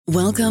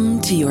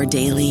Welcome to your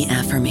daily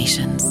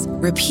affirmations.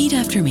 Repeat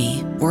after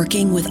me.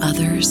 Working with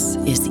others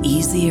is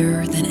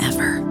easier than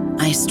ever.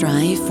 I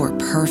strive for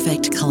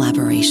perfect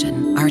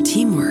collaboration. Our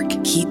teamwork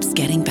keeps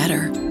getting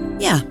better.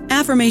 Yeah,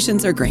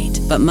 affirmations are great,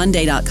 but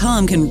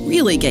Monday.com can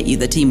really get you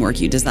the teamwork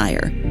you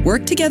desire.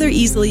 Work together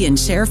easily and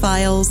share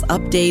files,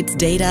 updates,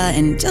 data,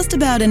 and just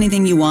about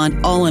anything you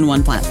want all in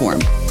one platform.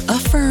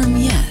 Affirm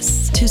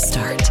yes to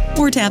start,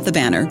 or tap the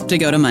banner to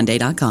go to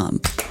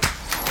Monday.com.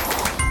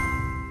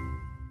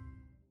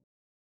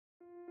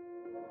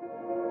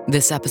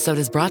 This episode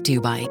is brought to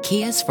you by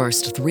Kia's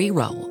first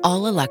three-row,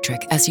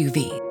 all-electric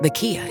SUV, the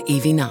Kia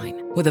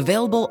EV9, with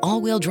available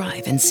all-wheel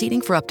drive and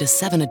seating for up to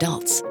 7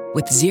 adults,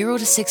 with 0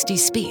 to 60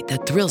 speed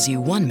that thrills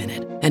you 1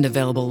 minute and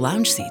available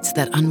lounge seats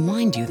that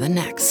unwind you the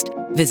next.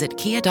 Visit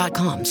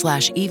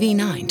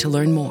kia.com/EV9 to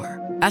learn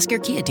more. Ask your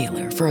Kia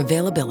dealer for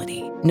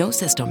availability. No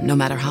system, no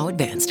matter how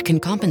advanced, can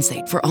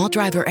compensate for all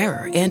driver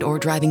error and or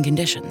driving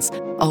conditions.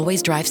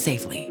 Always drive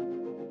safely.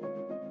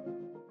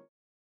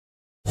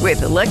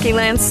 With the Lucky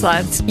Land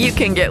Slots, you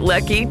can get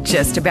lucky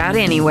just about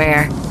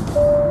anywhere.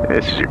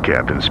 This is your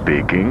captain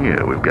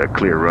speaking. We've got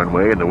clear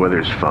runway and the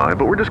weather's fine,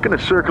 but we're just going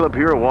to circle up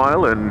here a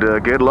while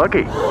and get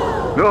lucky.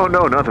 No,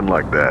 nothing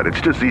like that.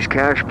 It's just these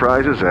cash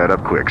prizes add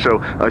up quick. So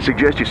I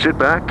suggest you sit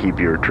back, keep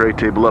your tray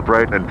table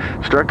upright, and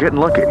start getting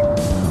lucky.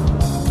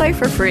 Play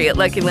for free at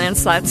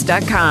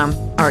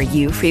LuckyLandSlots.com. Are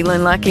you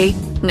feeling lucky?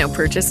 No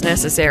purchase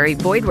necessary.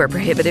 Void where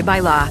prohibited by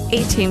law.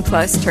 18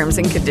 plus terms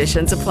and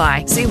conditions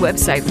apply. See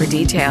website for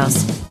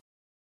details.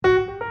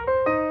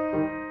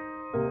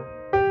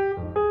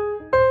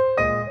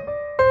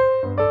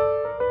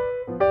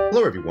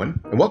 Hello, everyone,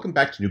 and welcome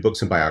back to New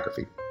Books in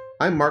Biography.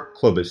 I'm Mark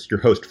Klobus, your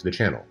host for the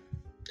channel.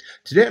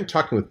 Today I'm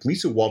talking with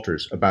Lisa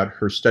Walters about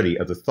her study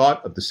of the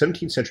thought of the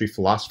 17th century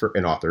philosopher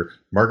and author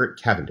Margaret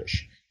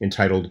Cavendish,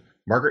 entitled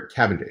Margaret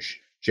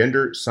Cavendish,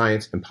 Gender,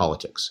 Science, and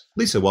Politics.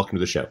 Lisa, welcome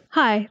to the show.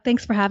 Hi,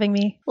 thanks for having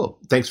me. Well,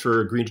 thanks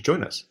for agreeing to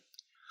join us.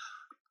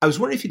 I was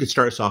wondering if you could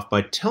start us off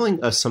by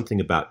telling us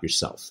something about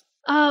yourself.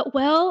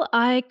 Well,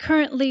 I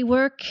currently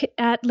work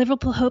at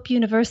Liverpool Hope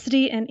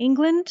University in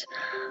England,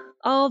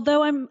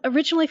 although I'm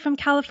originally from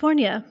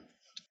California.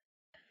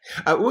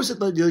 What was it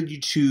that led you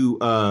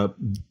to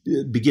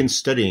begin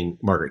studying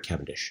Margaret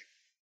Cavendish?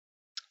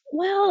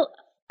 Well,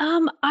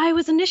 I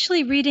was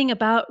initially reading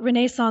about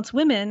Renaissance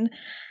women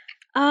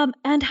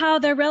and how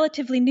they're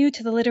relatively new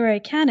to the literary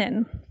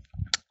canon.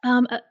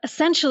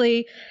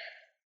 Essentially,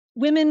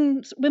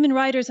 women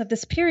writers of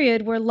this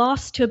period were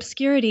lost to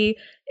obscurity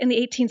in the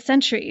 18th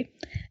century,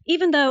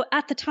 even though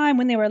at the time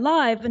when they were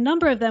alive, a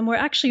number of them were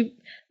actually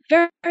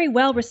very, very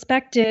well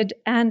respected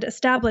and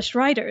established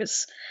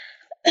writers.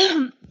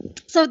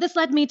 So this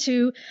led me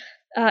to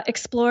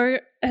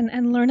explore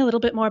and learn a little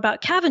bit more about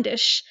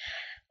Cavendish.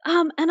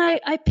 And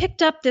I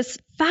picked up this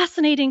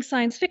fascinating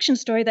science fiction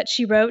story that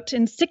she wrote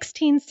in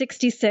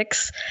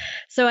 1666.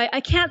 So I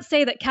can't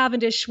say that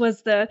Cavendish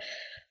was the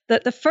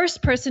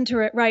first person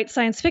to write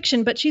science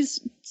fiction, but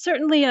she's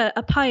certainly a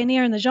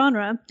pioneer in the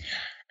genre.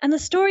 And the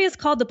story is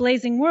called The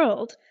Blazing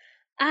World.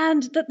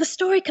 And the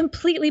story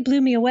completely blew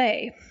me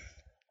away.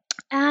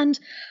 And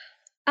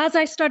as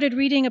I started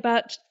reading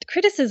about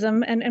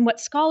criticism and what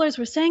scholars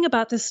were saying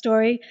about this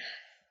story,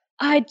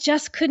 I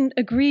just couldn't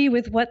agree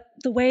with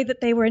the way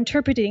that they were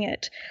interpreting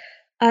it.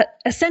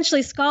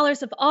 Essentially, scholars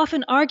have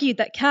often argued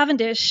that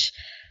Cavendish,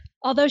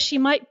 although she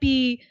might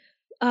be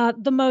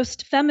the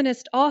most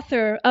feminist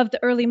author of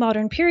the early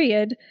modern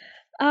period,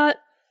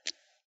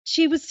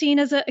 she was seen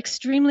as an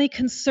extremely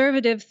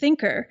conservative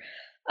thinker,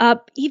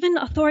 even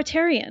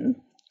authoritarian.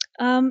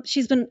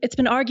 It's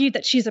been argued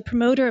that she's a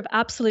promoter of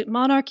absolute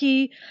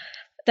monarchy,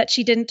 that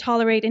she didn't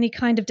tolerate any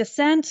kind of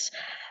dissent.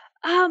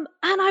 And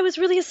I was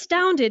really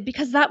astounded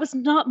because that was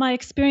not my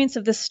experience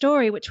of this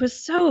story, which was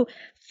so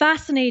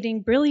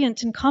fascinating,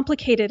 brilliant, and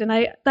complicated.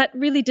 And that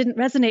really didn't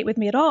resonate with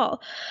me at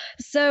all.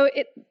 So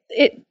it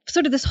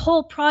sort of this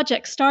whole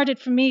project started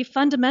for me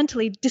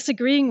fundamentally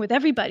disagreeing with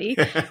everybody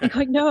and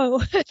going,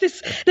 no,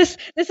 this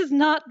is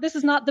not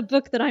the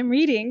book that I'm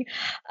reading.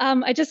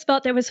 I just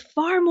felt there was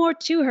far more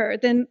to her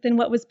than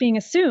what was being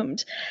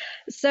assumed.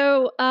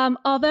 So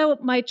although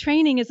my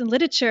training is in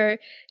literature,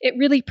 it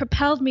really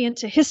propelled me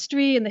into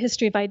history and the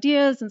history of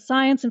ideas and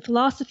science and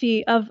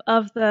philosophy of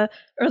the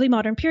early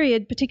modern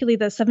period, particularly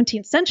the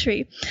 17th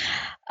century.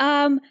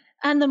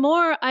 And the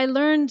more I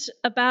learned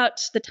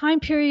about the time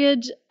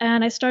period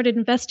and I started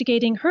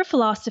investigating her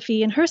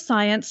philosophy and her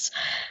science,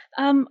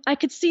 I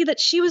could see that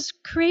she was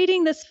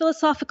creating this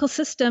philosophical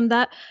system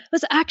that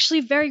was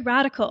actually very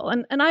radical.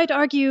 And I'd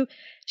argue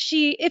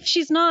if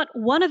she's not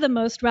one of the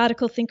most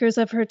radical thinkers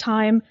of her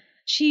time,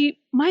 she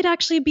might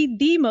actually be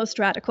the most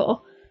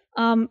radical.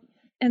 And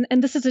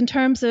this is in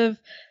terms of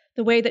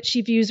the way that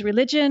she views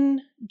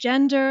religion,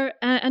 gender,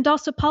 and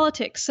also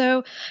politics.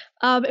 So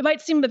it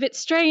might seem a bit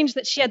strange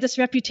that she had this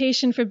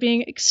reputation for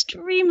being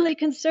extremely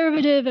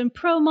conservative and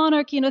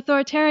pro-monarchy and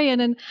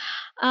authoritarian. And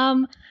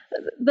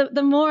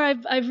the more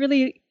I've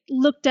really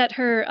looked at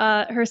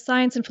her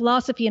science and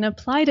philosophy and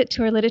applied it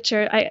to her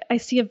literature, I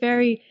see a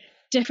very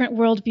different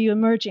worldview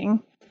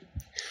emerging.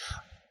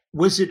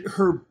 Was it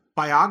her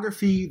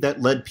biography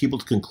that led people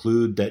to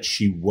conclude that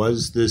she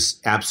was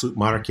this absolute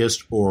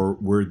monarchist, or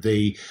were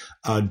they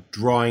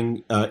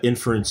drawing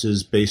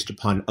inferences based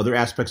upon other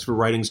aspects of her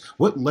writings?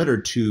 What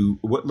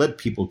led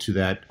people to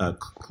that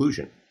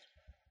conclusion?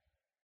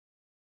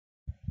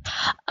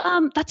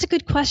 That's a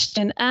good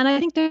question, and I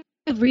think there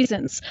are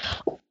reasons.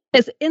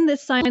 As in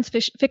this science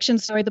fiction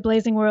story, The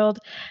Blazing World,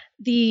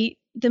 the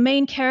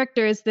main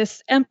character is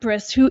this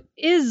empress who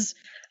is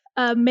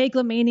a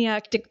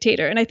megalomaniac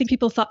dictator. And I think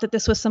people thought that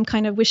this was some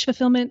kind of wish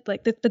fulfillment,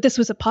 like that this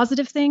was a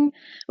positive thing,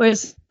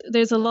 whereas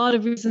there's a lot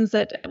of reasons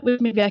that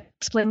maybe I can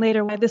explain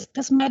later why this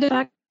might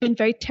have been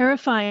very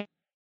terrifying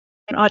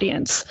to an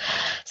audience.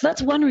 So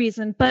that's one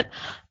reason. But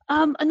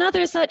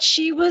another is that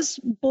she was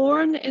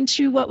born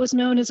into what was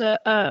known as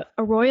a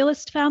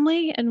royalist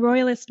family, and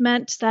royalist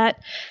meant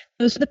that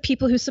those are the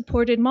people who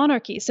supported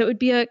monarchy. So it would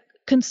be a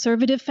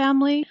conservative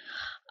family.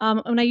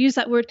 When I use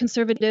that word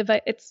conservative,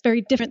 it's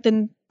very different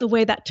than the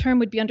way that term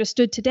would be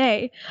understood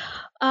today.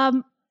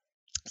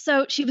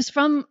 So she was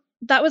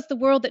that was the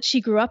world that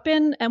she grew up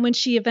in. And when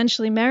she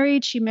eventually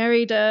married, she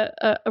married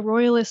a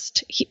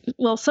royalist,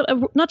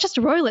 not just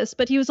a royalist,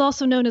 but he was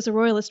also known as a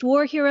royalist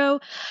war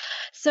hero.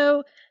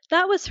 So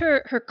that was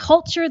her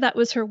culture, that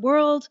was her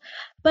world.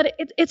 But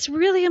it's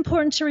really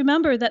important to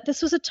remember that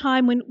this was a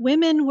time when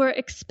women were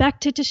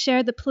expected to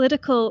share the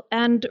political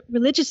and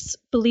religious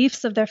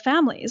beliefs of their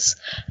families.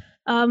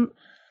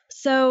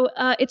 So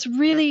it's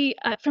really,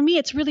 for me,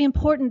 it's really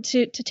important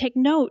to take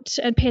note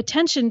and pay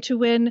attention to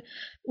when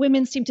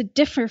women seem to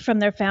differ from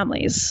their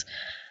families.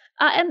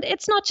 And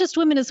it's not just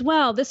women as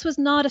well. This was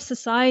not a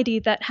society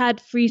that had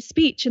free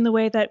speech in the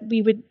way that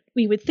we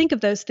would think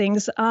of those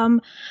things.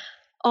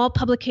 All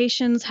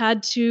publications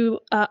had to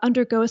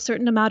undergo a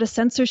certain amount of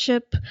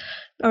censorship,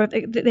 or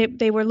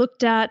they were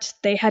looked at.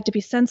 They had to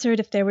be censored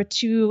if they were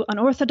too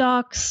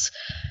unorthodox.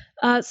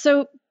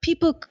 So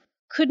people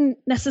couldn't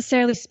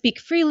necessarily speak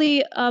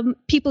freely.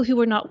 People who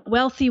were not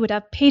wealthy would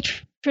have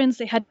patrons.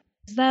 They had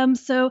them.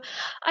 So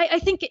I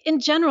think in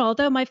general,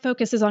 although my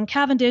focus is on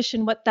Cavendish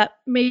and what that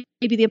may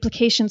be the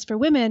implications for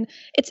women,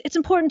 it's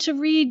important to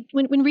read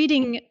when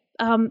reading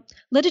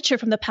literature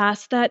from the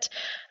past that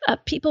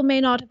people may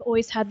not have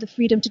always had the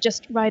freedom to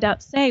just write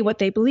out, say what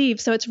they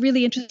believe. So it's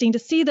really interesting to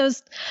see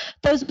those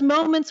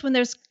moments when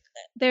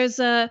there's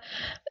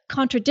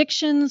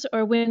contradictions,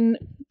 or when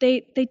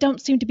they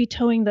don't seem to be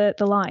towing the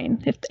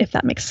line, if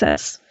that makes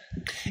sense.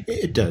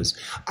 It does.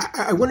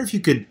 I wonder if you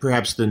could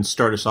perhaps then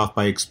start us off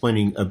by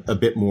explaining a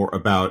bit more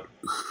about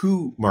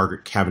who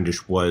Margaret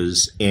Cavendish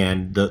was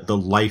and the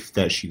life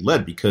that she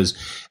led, because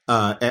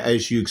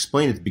as you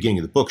explained at the beginning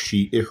of the book,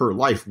 her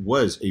life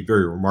was a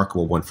very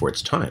remarkable one for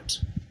its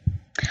times.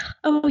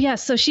 Oh,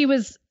 yes. So she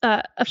was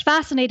a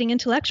fascinating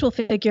intellectual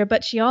figure,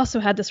 but she also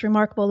had this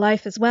remarkable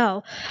life as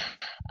well.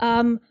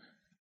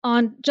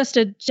 On just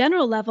a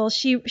general level,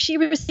 she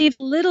received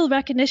little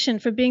recognition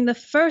for being the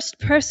first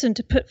person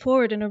to put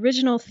forward an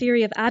original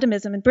theory of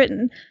atomism in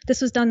Britain. This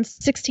was done in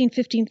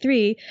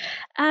 1653.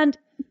 And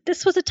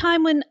this was a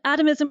time when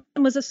atomism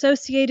was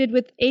associated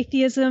with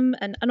atheism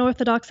and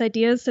unorthodox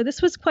ideas. So this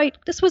was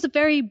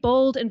very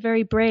bold and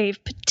very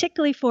brave,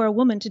 particularly for a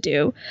woman to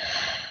do.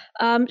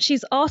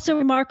 She's also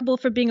remarkable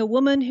for being a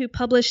woman who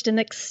published an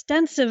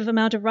extensive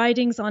amount of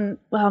writings on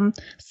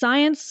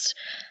science.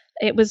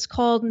 It was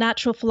called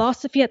natural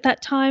philosophy at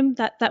that time.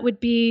 That would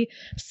be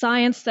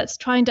science that's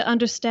trying to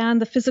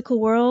understand the physical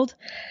world.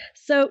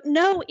 So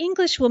no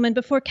English woman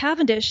before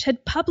Cavendish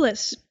had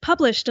published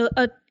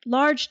a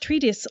large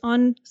treatise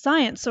on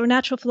science or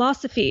natural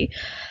philosophy.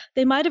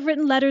 They might have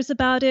written letters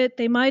about it.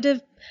 They might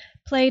have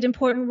played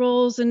important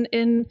roles in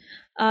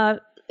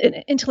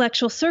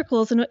intellectual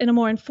circles in a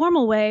more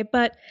informal way,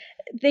 but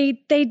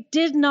they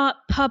did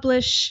not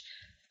publish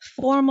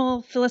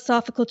formal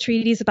philosophical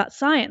treatises about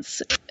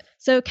science.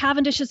 So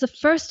Cavendish is the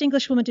first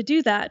English woman to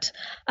do that.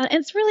 And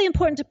it's really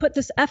important to put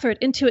this effort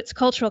into its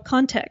cultural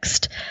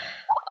context.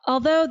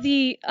 Although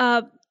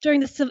during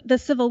the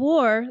Civil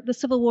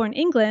War in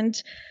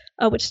England,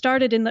 which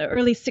started in the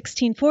early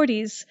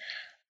 1640s,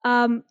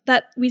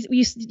 that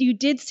you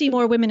did see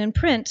more women in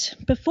print.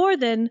 Before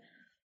then,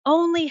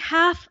 only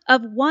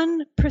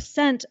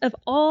 0.5% of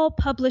all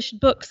published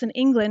books in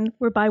England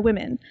were by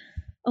women.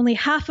 Only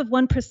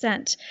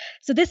 0.5%.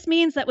 So this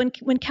means that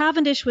when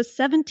Cavendish was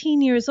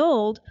 17 years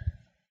old,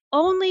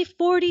 only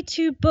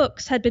 42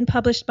 books had been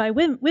published by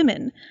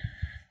women.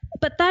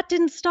 But that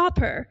didn't stop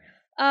her.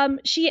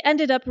 She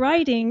ended up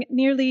writing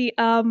nearly,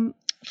 over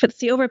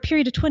a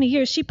period of 20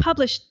 years, she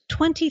published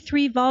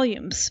 23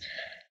 volumes,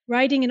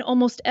 writing in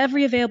almost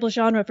every available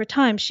genre of her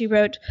time. She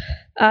wrote,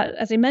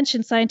 as I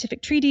mentioned,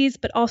 scientific treatises,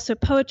 but also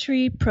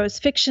poetry, prose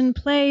fiction,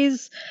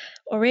 plays,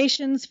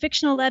 orations,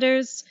 fictional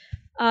letters.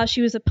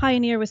 She was a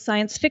pioneer with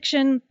science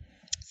fiction.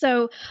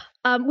 So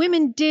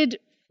women did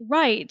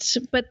write,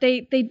 but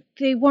they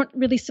weren't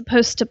really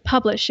supposed to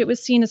publish. It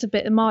was seen as a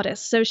bit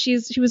immodest. So she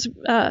was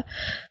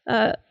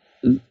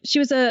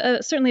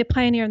certainly a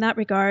pioneer in that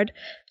regard.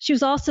 She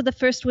was also the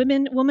first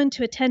woman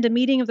to attend a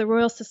meeting of the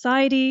Royal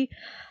Society.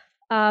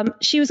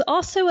 She was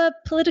also a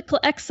political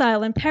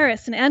exile in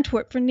Paris and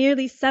Antwerp for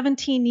nearly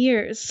 17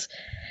 years.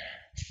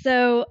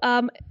 So,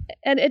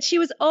 and she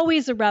was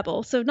always a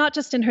rebel. So not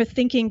just in her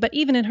thinking, but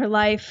even in her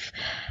life.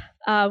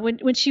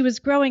 When she was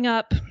growing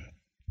up,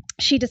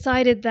 she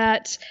decided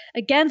that,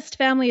 against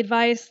family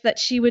advice, that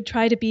she would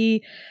try to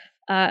be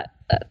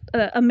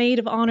a maid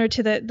of honor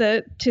to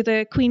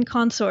the queen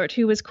consort,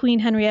 who was Queen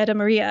Henrietta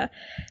Maria.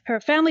 Her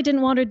family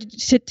didn't want her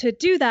to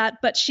do that,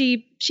 but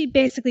she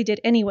basically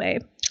did anyway.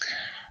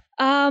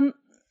 And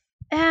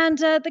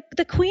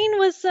the queen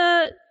was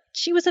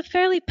she was a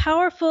fairly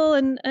powerful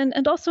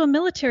and also a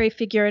military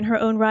figure in her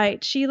own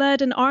right. She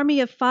led an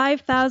army of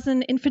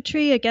 5,000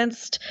 infantry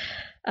against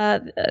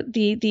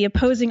the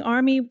opposing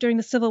army during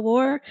the Civil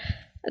War.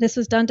 This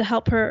was done to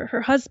help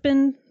her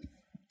husband.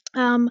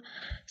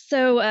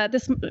 So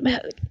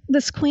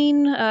this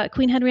Queen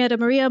Henrietta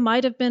Maria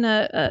might have been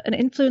an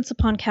influence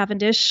upon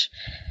Cavendish,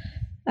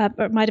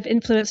 or might have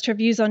influenced her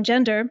views on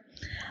gender.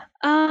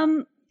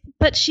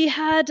 But she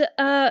had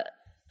a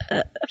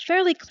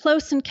fairly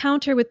close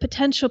encounter with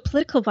potential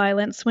political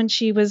violence when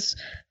she was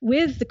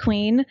with the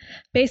Queen.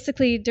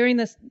 Basically, during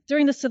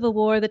the Civil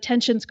War, the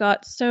tensions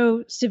got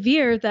so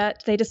severe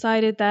that they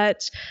decided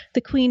that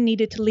the Queen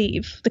needed to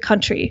leave the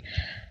country.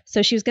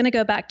 So she was going to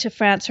go back to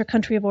France, her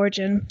country of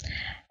origin.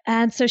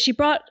 And so she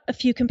brought a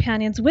few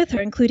companions with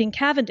her, including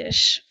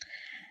Cavendish.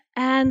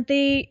 And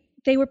they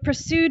were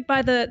pursued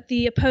by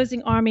the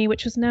opposing army,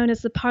 which was known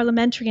as the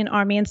Parliamentarian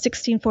Army in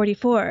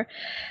 1644.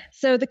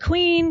 So the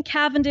Queen,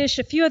 Cavendish,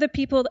 a few other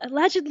people,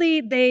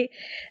 allegedly they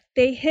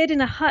hid in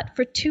a hut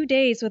for 2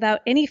 days without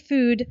any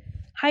food,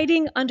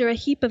 hiding under a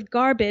heap of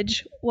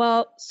garbage,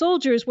 while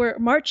soldiers were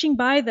marching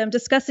by them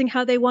discussing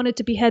how they wanted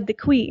to behead the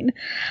Queen.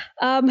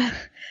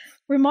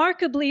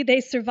 Remarkably, they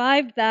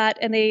survived that,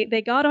 and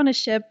they got on a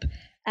ship,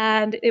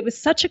 and it was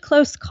such a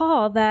close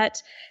call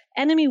that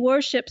enemy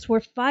warships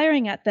were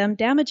firing at them,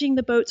 damaging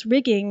the boat's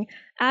rigging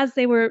as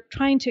they were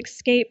trying to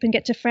escape and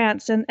get to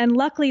France. And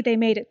luckily, they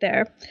made it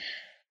there.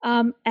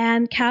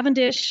 And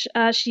Cavendish,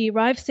 she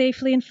arrived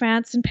safely in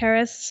France, in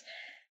Paris,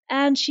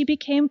 and she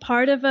became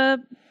part of a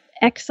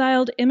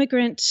exiled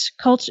immigrant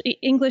culture,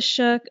 English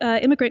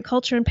immigrant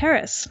culture in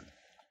Paris.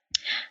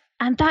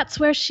 And that's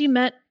where she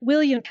met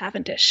William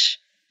Cavendish,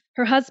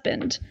 her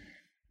husband.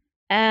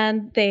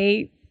 And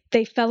they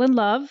fell in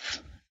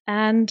love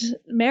and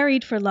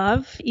married for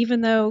love,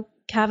 even though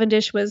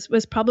Cavendish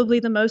was probably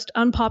the most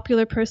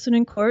unpopular person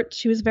in court.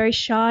 She was very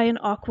shy and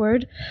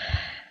awkward.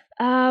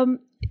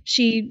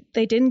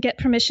 They didn't get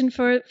permission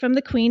from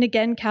the Queen.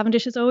 Again,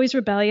 Cavendish is always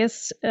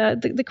rebellious.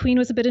 The Queen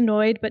was a bit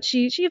annoyed, but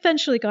she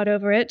eventually got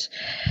over it.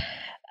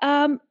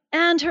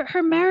 And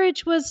her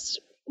marriage was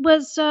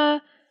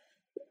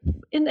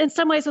in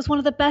some ways was one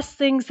of the best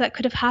things that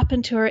could have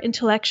happened to her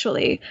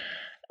intellectually.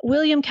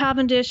 William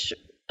Cavendish,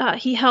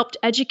 he helped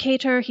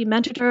educate her, he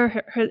mentored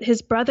her.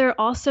 His brother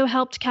also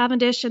helped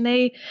Cavendish, and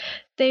they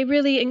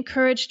really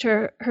encouraged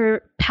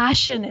her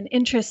passion and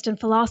interest in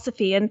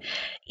philosophy. And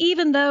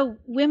even though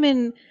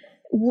women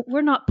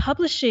were not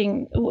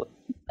publishing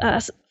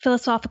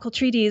philosophical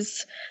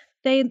treatises,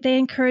 they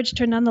encouraged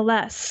her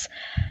nonetheless.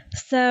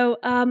 So,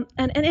 and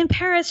in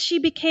Paris, she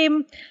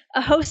became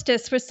a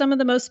hostess for some of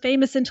the most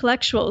famous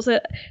intellectuals.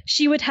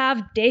 She would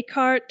have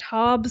Descartes,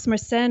 Hobbes,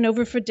 Mersenne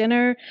over for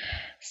dinner.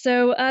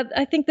 So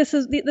I think this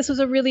was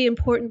a really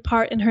important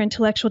part in her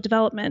intellectual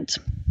development.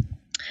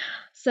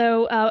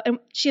 So and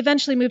she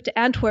eventually moved to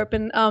Antwerp,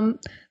 and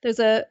there's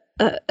a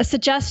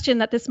suggestion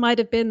that this might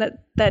have been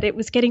that it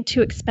was getting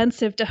too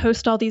expensive to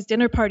host all these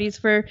dinner parties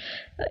for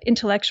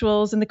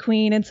intellectuals and the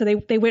Queen, and so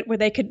they went where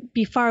they could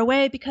be far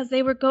away because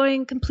they were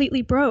going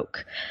completely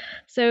broke.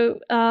 So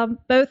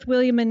both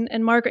William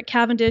and Margaret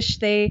Cavendish,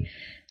 they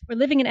were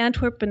living in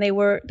Antwerp, and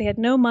they had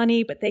no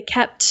money, but they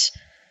kept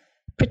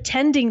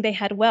pretending they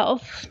had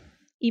wealth,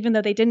 even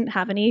though they didn't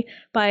have any,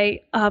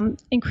 by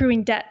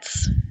accruing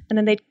debts. And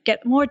then they'd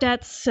get more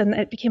debts, and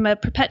it became a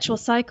perpetual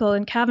cycle.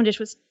 And Cavendish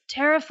was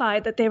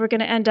terrified that they were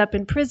going to end up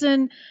in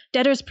prison,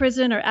 debtor's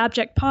prison, or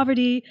abject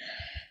poverty.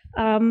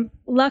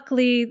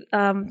 Luckily,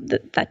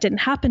 that didn't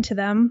happen to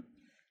them.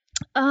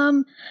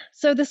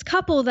 So this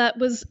couple that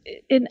was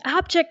in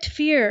abject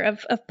fear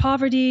of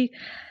poverty,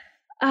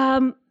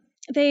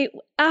 they,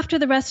 after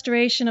the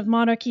restoration of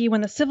monarchy, when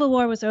the Civil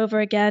War was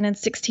over again in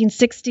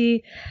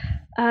 1660,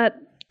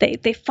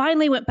 they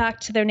finally went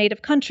back to their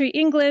native country,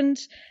 England,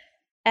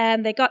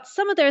 and they got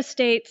some of their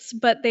estates,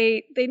 but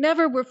they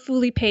never were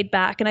fully paid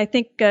back. And I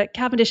think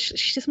Cavendish,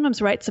 she sometimes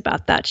writes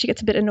about that. She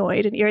gets a bit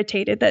annoyed and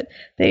irritated that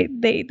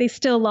they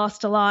still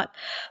lost a lot.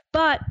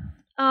 But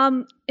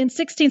in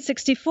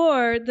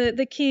 1664,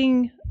 the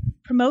king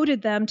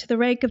promoted them to the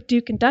rank of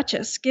Duke and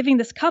Duchess, giving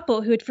this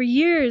couple, who had for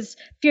years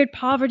feared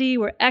poverty,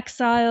 were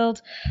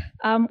exiled,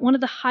 one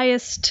of the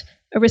highest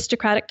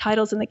aristocratic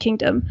titles in the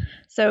kingdom.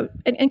 So,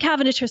 and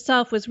Cavendish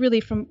herself was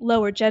really from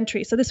lower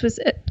gentry. So this was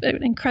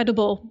an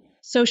incredible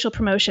social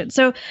promotion.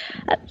 So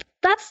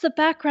that's the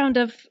background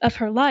of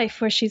her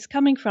life, where she's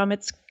coming from.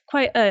 It's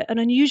quite an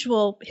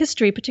unusual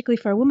history,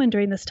 particularly for a woman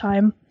during this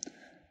time.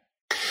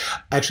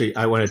 Actually,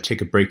 I want to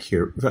take a break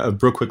here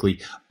real quickly.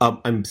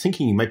 I'm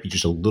thinking you might be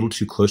just a little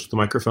too close to the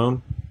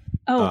microphone.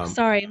 Oh,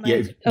 sorry.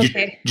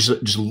 Okay.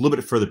 Just a little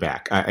bit further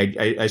back.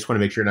 I just want to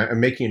make sure, and I'm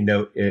making a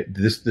note.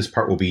 This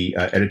part will be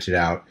edited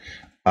out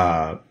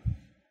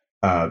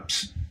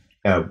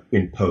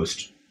in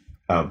post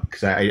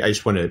because I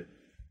just want to,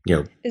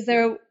 Is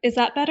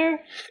that better?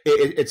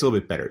 It's a little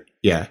bit better.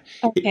 Yeah.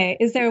 Okay.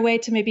 Is there a way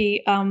to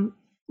maybe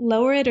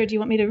lower it, or do you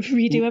want me to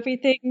redo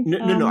everything?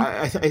 No.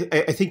 I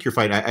think you're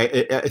fine.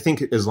 I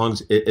think as long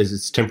as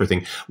it's a temporary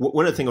thing.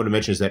 One other thing I want to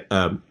mention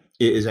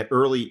is that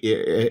early,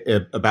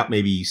 about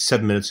maybe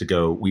 7 minutes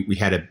ago, we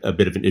had a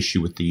bit of an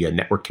issue with the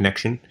network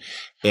connection,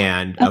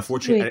 and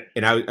fortunately,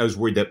 and I was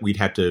worried that we'd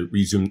have to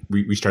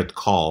restart the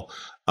call.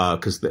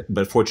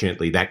 But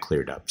fortunately that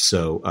cleared up.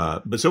 So,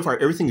 but so far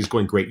everything is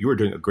going great. You are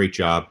doing a great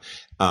job.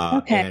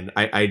 Okay. And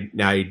I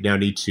now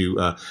need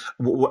to.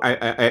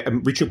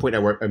 I'm reaching a point now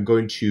where I'm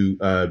going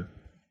to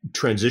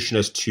transition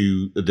us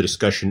to the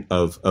discussion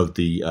of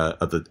the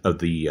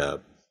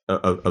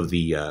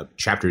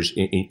chapters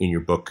in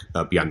your book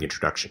beyond the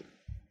introduction.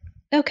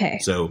 Okay.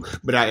 So,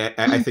 but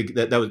I think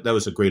that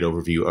was a great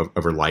overview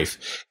of her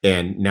life,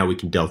 and now we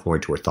can delve more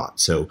into her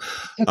thoughts. So,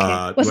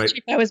 wasn't sure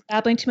if I was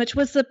babbling too much.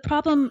 Was the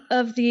problem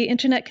of the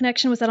internet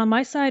connection, was that on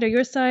my side or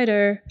your side,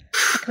 or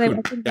I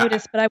didn't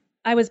notice, but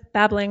I was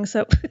babbling.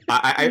 So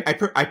I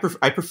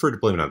prefer to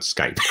blame it on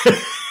Skype.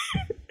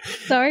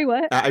 Sorry,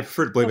 what? I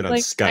prefer to blame it on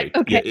Skype.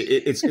 Okay.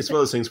 Yeah, it's one of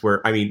those things where,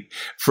 I mean,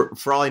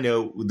 for all I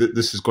know,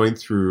 this is going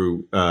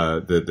through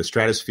the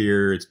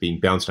stratosphere. It's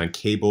being bounced on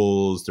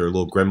cables. There are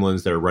little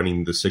gremlins that are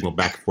running the signal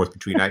back and forth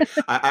between.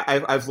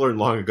 I've learned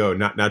long ago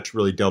not to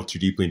really delve too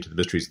deeply into the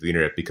mysteries of the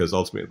internet, because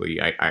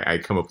ultimately I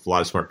come up with a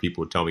lot of smart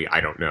people who tell me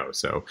I don't know.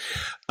 So,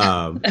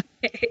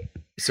 okay.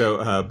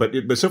 So,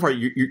 but so far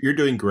you're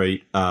doing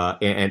great,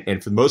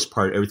 and for the most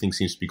part everything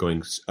seems to be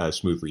going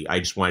smoothly. I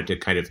just wanted to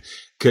kind of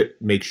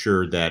make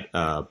sure that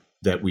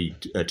we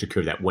took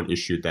care of that one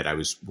issue that I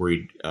was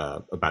worried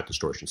about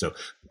distortion. So,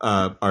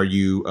 are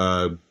you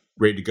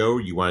ready to go?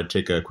 You want to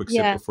take a quick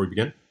sip before we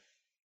begin?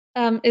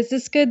 Is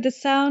this good? The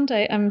sound?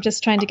 I'm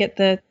just trying to get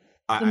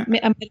I'm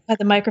going to have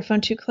the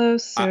microphone too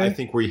close. Or? I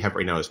think where you have it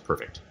right now is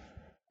perfect.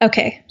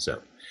 Okay.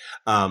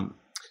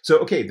 So,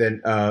 okay,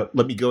 then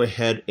let me go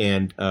ahead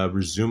and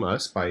resume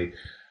us by,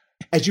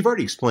 as you've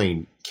already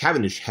explained,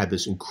 Cavendish had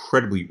this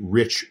incredibly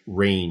rich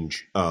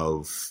range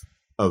of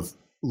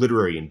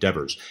literary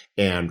endeavors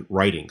and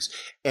writings,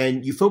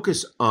 and you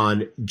focus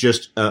on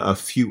just a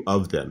few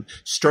of them,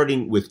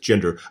 starting with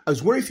gender. I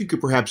was wondering if you could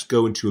perhaps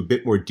go into a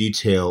bit more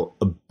detail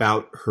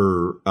about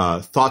her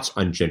thoughts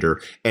on gender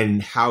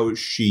and how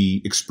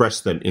she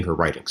expressed them in her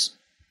writings.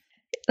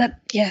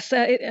 Yes,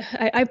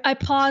 I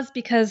paused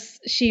because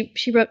she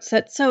wrote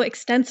so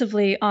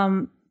extensively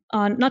on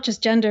not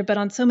just gender, but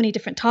on so many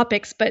different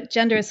topics. But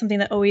gender is something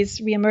that always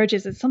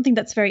reemerges. It's something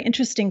that's very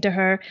interesting to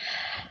her.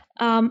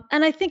 And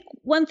I think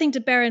one thing to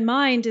bear in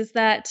mind is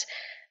that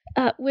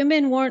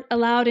women weren't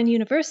allowed in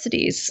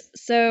universities.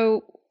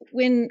 So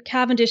when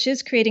Cavendish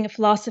is creating a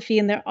philosophy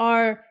and there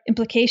are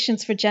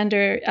implications for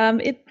gender,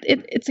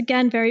 it's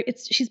again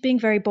she's being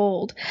very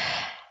bold.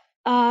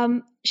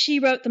 She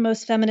wrote the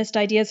most feminist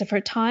ideas of her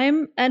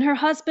time, and her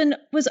husband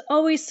was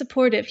always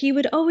supportive. He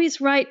would always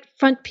write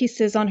front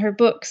pieces on her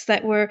books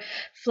that were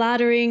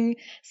flattering.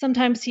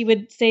 Sometimes he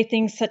would say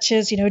things such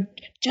as,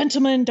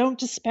 gentlemen, don't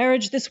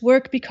disparage this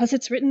work because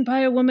it's written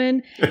by a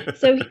woman.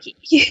 So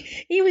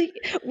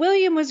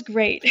William was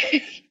great.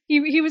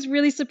 He was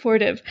really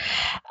supportive.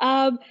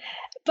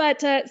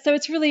 But so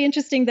it's really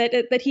interesting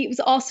that he was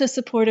also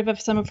supportive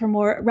of some of her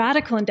more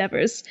radical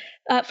endeavors.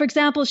 For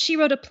example, she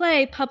wrote a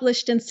play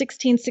published in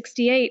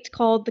 1668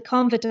 called The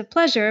Convent of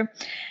Pleasure.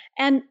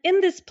 And in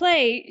this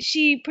play,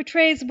 she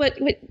portrays what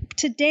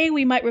today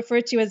we might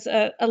refer to as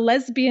a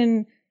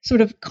lesbian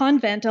sort of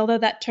convent, although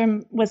that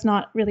term was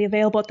not really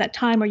available at that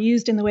time or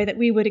used in the way that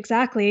we would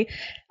exactly.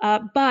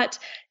 But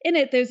in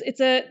it,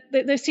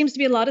 there seems to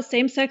be a lot of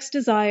same-sex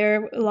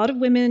desire, a lot of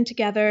women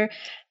together.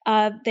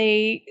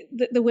 The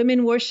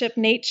women worship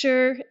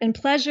nature and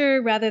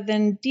pleasure rather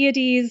than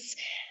deities,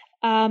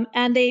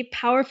 and they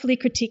powerfully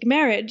critique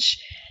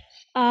marriage.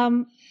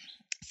 So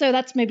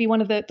that's maybe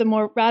one of the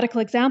more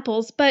radical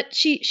examples. But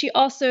she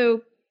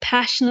also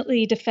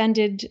passionately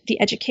defended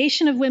the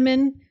education of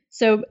women.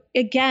 So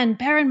again,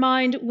 bear in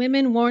mind,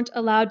 women weren't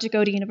allowed to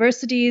go to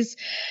universities.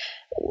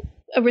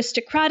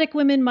 Aristocratic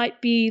women might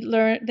be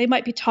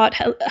taught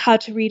how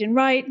to read and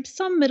write.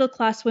 Some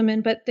middle-class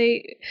women, but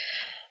they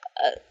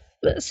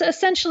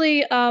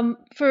essentially,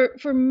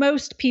 for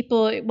most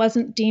people, it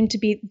wasn't deemed to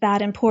be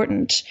that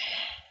important.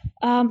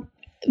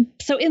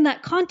 So in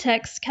that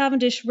context,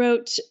 Cavendish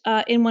wrote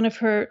in one of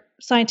her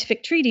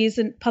scientific treatises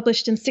and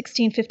published in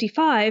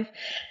 1655,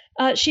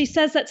 she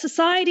says that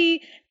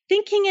society,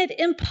 thinking it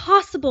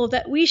impossible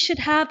that we should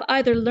have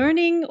either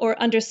learning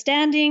or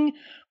understanding,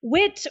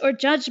 wit or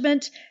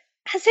judgment,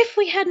 as if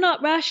we had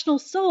not rational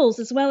souls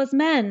as well as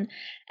men,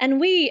 and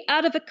we,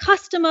 out of a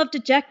custom of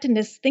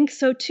dejectedness, think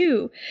so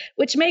too,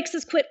 which makes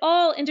us quit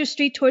all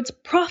industry towards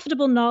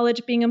profitable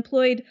knowledge being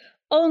employed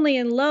only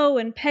in low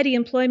and petty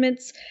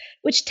employments,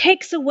 which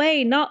takes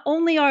away not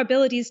only our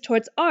abilities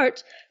towards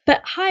art,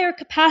 but higher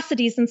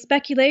capacities and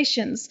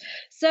speculations,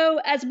 so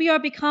as we are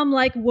become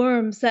like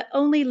worms that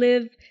only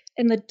live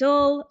in the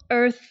dull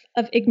earth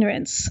of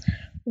ignorance,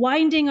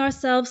 winding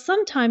ourselves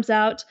sometimes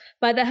out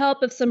by the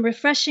help of some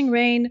refreshing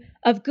rain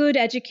of good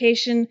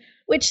education,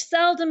 which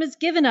seldom is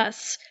given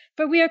us,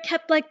 for we are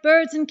kept like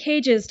birds in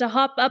cages to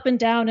hop up and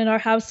down in our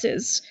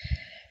houses.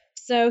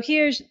 So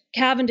here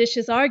Cavendish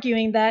is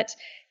arguing that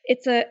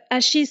it's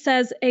as she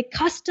says, a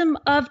custom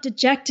of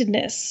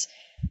dejectedness,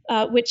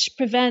 which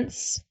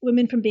prevents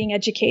women from being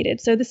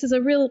educated. So this is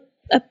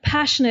a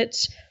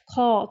passionate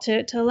call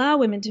to allow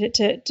women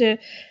to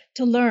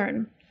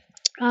learn.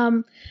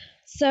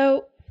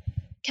 So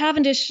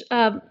Cavendish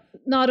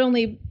not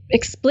only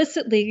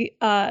explicitly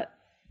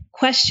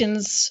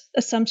questions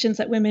assumptions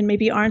that women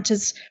maybe aren't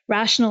as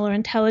rational or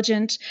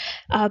intelligent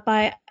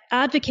by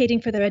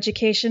advocating for their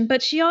education,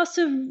 but she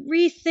also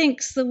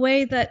rethinks the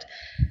way that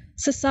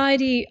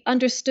society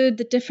understood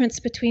the difference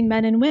between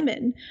men and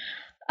women.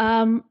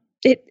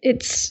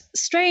 It's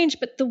strange,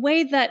 but the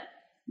way that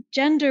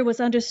gender was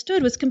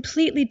understood was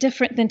completely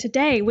different than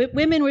today.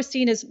 Women were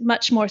seen as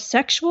much more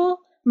sexual,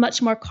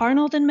 much more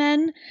carnal than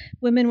men.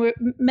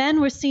 Men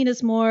were seen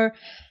as more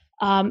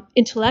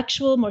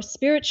intellectual, more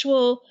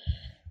spiritual.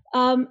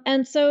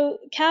 And so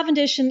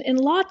Cavendish, in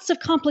lots of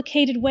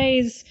complicated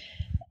ways,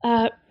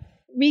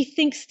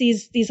 rethinks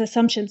these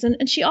assumptions.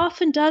 And she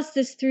often does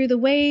this through the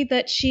way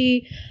that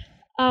she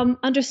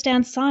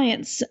understands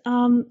science,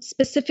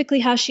 specifically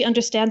how she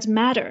understands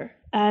matter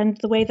and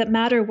the way that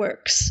matter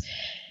works.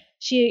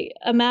 She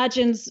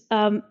imagines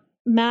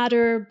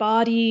matter,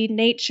 body,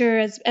 nature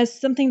as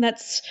something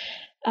that's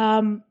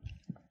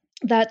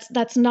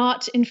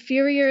not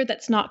inferior,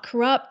 that's not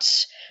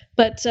corrupt,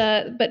 but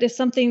is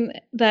something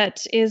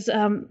that is.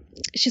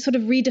 She sort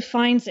of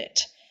redefines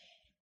it.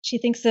 She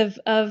thinks of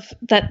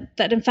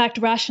that in fact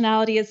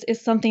rationality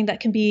is something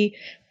that can be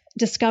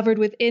discovered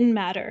within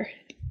matter,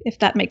 if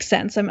that makes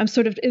sense. I'm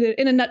sort of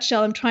in a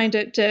nutshell. I'm trying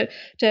to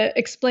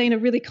explain a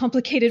really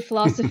complicated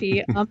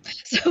philosophy.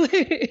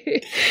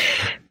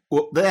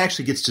 Well, that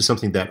actually gets to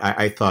something that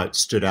I thought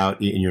stood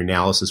out in your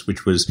analysis,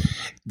 which was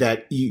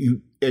that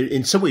you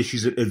in some ways,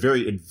 she's a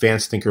very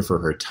advanced thinker for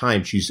her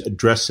time. She's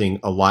addressing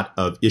a lot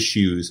of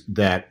issues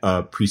that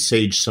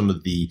presage some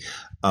of the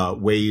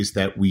ways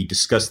that we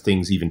discuss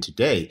things even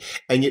today.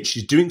 And yet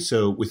she's doing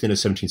so within a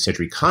 17th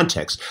century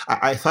context.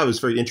 I thought it was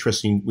very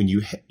interesting when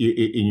you,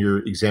 in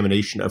your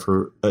examination of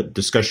her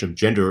discussion of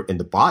gender and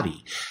the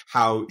body,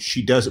 how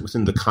she does it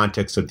within the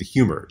context of the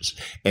humors.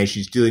 And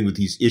she's dealing with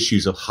these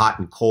issues of hot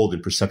and cold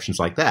and perceptions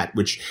like that,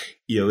 which,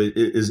 now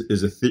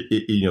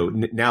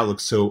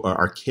looks so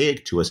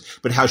archaic to us,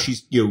 but how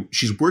she's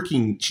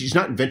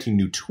not inventing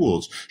new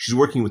tools. She's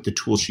working with the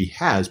tools she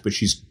has, but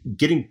she's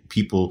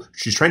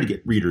trying to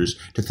get readers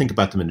to think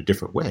about them in a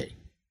different way.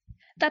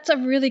 That's a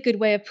really good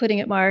way of putting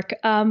it, Mark.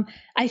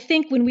 I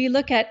think when we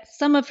look at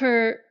some of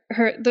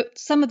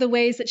some of the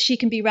ways that she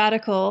can be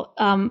radical,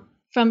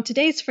 from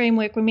today's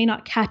framework, we may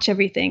not catch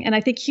everything. And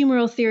I think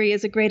humoral theory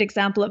is a great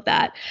example of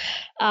that.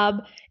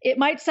 It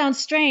might sound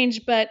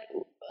strange, but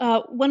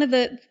one of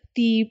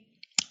the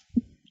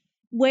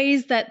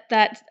ways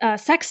that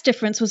sex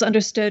difference was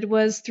understood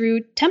was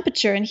through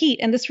temperature and heat.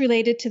 And this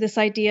related to this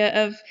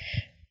idea of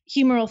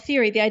humoral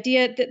theory. The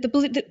idea that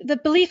the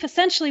belief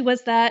essentially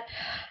was that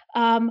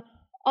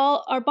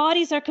all our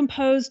bodies are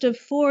composed of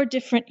 4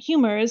 different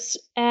humors,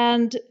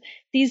 and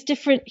these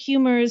different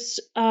humors,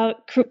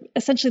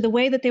 essentially the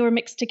way that they were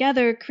mixed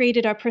together,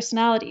 created our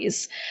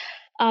personalities.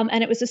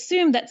 And it was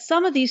assumed that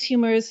some of these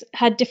humors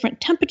had different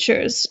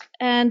temperatures,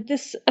 and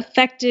this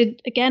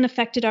affected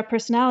our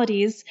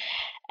personalities.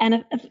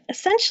 And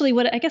essentially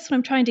what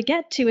I'm trying to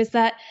get to is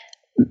that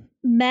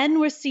men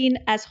were seen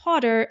as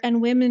hotter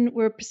and women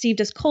were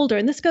perceived as colder.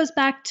 And this goes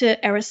back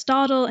to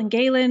Aristotle and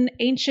Galen,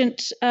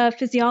 ancient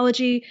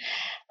physiology.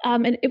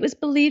 And it was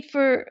believed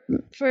for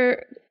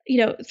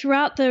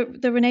throughout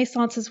the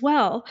Renaissance as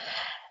well.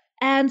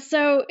 And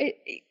so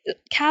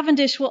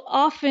Cavendish will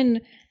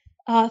often,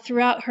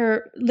 throughout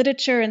her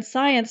literature and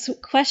science,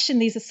 question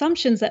these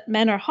assumptions that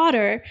men are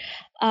hotter.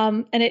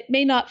 And it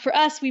may not, for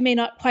us, we may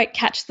not quite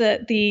catch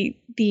the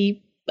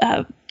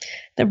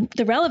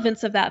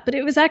relevance of that, but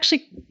it was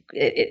actually,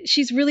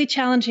 she's really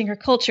challenging her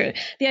culture.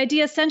 The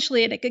idea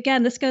essentially, and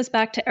again, this goes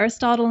back to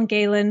Aristotle and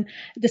Galen,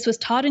 this was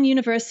taught in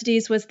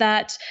universities, was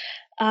that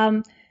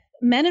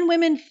men and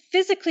women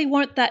physically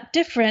weren't that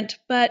different,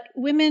 but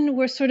women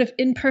were sort of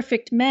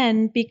imperfect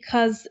men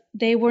because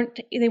they were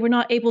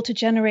not able to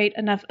generate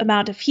enough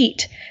amount of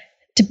heat.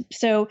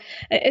 So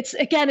it's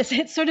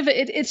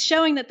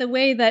showing that the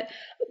way that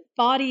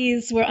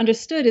bodies were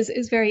understood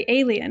is very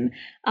alien,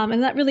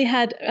 and that really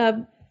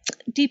had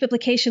deep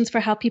implications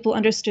for how people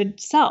understood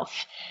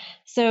self.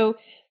 So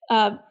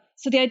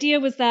the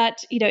idea was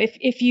that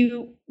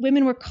if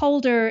women were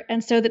colder,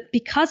 and so that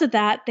because of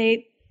that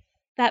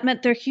that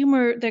meant their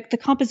humor, the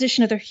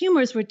composition of their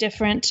humors were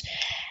different,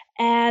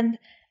 and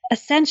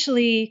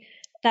essentially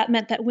that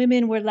meant that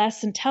women were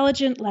less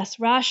intelligent, less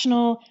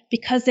rational.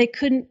 because they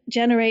couldn't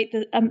generate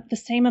the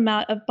same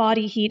amount of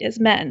body heat as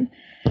men.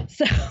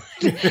 So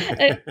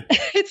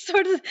it's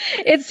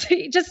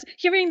just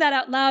hearing that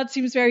out loud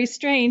seems very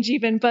strange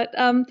even, but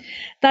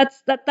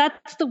that's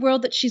the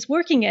world that she's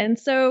working in.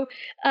 So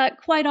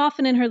quite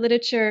often in her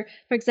literature,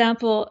 for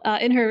example,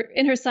 in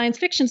her science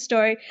fiction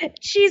story,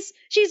 she's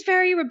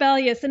very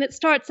rebellious, and it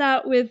starts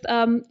out with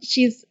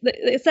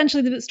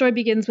essentially the story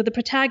begins with the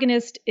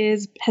protagonist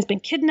has been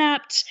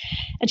kidnapped,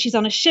 and she's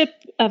on a ship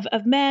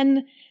of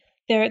men.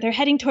 They're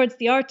heading towards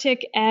the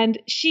Arctic, and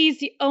she's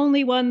the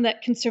only one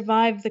that can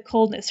survive the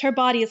coldness. Her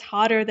body is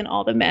hotter than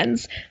all the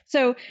men's.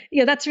 So,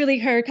 that's really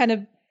her kind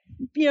of,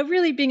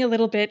 really being a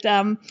little bit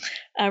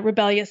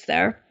rebellious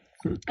there.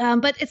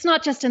 But it's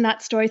not just in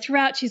that story.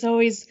 Throughout, she's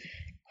always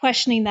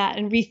questioning that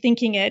and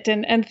rethinking it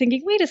and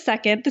thinking, wait a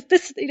second,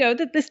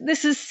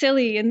 this is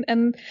silly,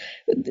 and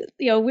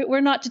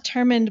we're not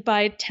determined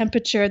by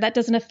temperature. That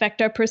doesn't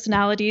affect our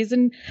personalities.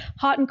 And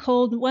hot and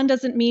cold, one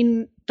doesn't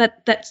mean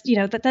that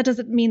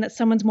doesn't mean that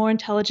someone's more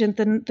intelligent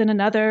than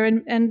another.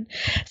 And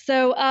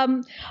so I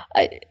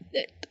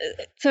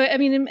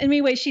mean, in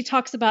many ways, she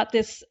talks about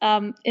this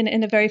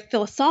in a very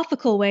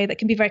philosophical way that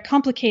can be very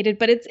complicated,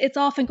 but it's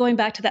often going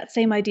back to that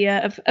same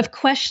idea of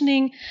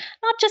questioning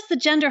not just the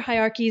gender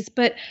hierarchies,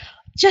 but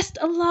just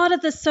a lot of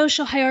the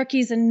social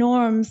hierarchies and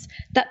norms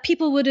that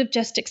people would have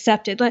just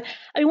accepted. Like,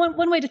 I mean,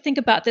 one way to think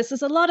about this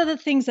is a lot of the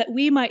things that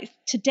we might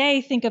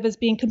today think of as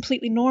being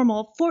completely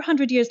normal,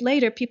 400 years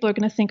later, people are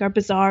going to think are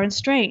bizarre and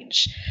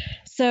strange.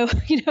 So,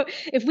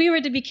 if we were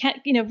to be,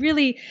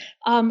 really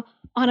on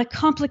a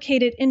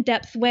complicated,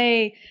 in-depth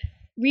way,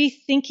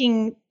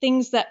 rethinking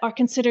things that are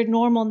considered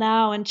normal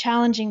now and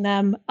challenging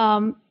them,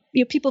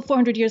 people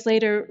 400 years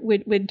later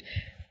would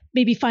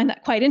maybe find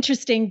that quite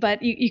interesting,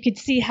 but you could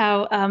see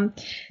how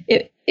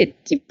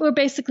we're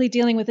basically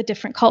dealing with a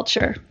different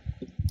culture.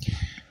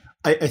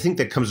 I think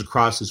that comes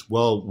across as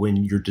well when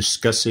you're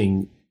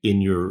discussing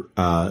in your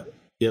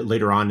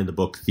later on in the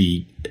book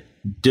the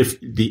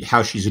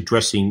how she's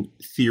addressing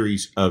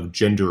theories of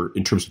gender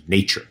in terms of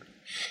nature,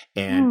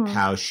 and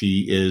how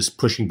she is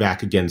pushing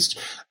back against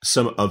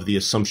some of the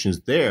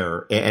assumptions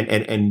there,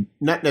 and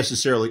not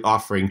necessarily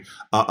offering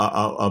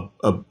a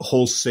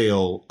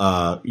wholesale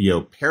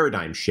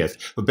paradigm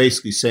shift, but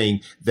basically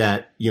saying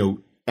that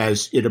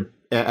this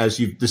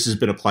has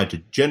been applied to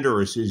gender,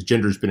 or as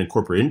gender has been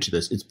incorporated into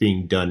this, it's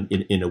being done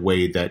in a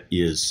way that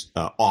is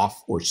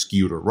off or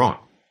skewed or wrong.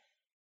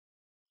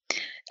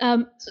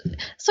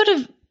 Sort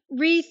of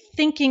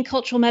rethinking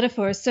cultural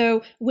metaphors.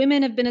 So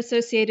women have been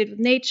associated with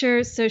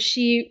nature, so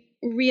she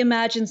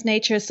reimagines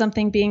nature as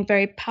something being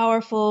very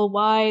powerful,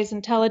 wise,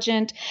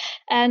 intelligent,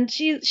 and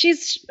she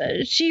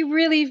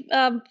really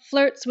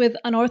flirts with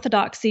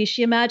unorthodoxy.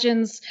 She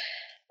imagines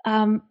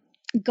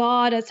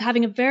God as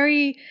having a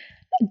very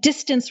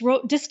distant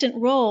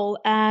role,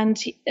 and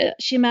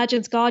she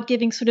imagines God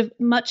giving sort of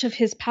much of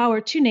his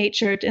power to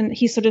nature, and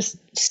he sort of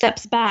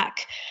steps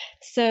back.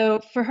 So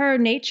for her,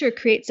 nature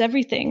creates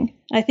everything.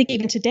 I think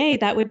even today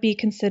that would be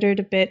considered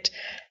a bit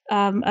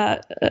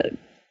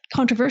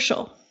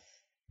controversial.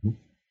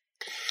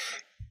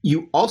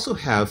 You also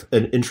have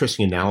an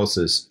interesting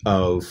analysis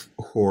of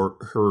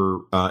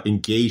her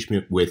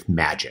engagement with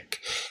magic.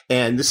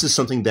 And this is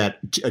something that,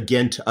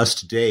 again, to us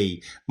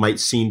today might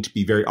seem to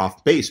be very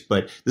off base,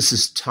 but this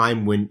is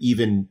time when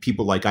even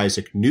people like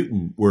Isaac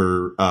Newton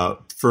were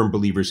firm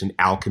believers in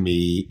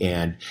alchemy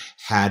and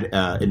had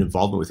an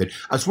involvement with it.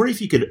 I was wondering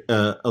if you could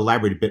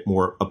elaborate a bit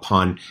more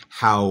upon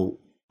how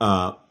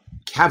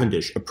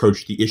Cavendish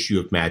approached the issue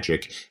of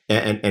magic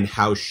and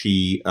how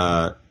she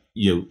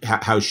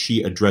how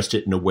she addressed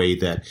it in a way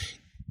that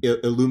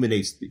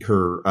illuminates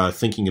her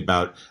thinking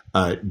about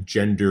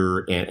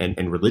gender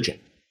and religion.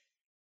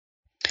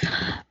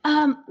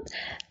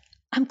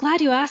 I'm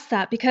glad you asked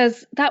that,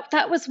 because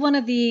that was one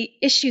of the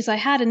issues I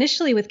had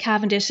initially with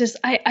Cavendish. Is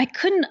I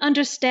couldn't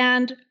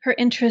understand her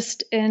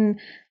interest in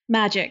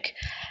magic.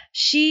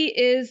 She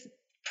is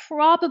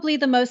probably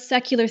the most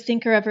secular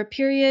thinker of her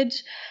period.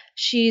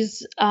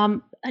 She's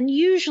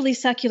unusually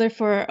secular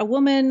for a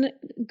woman.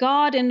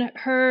 God in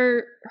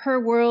her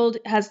world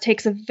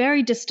takes a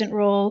very distant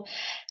role.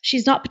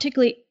 She's not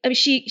particularly. I mean,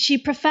 she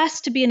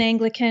professed to be an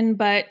Anglican,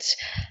 but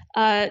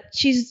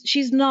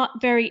she's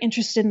not very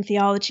interested in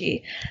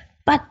theology.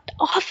 But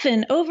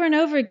often, over and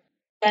over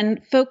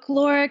again,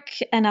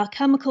 folkloric and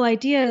alchemical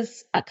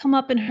ideas come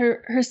up in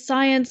her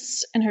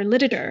science and her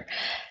literature.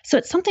 So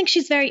it's something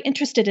she's very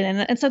interested in,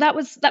 and so that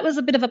was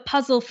a bit of a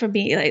puzzle for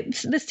me.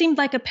 This seemed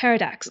like a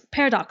paradox.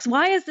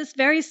 Why is this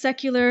very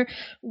secular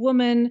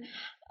woman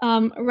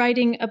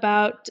writing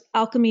about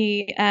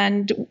alchemy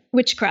and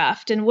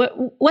witchcraft, and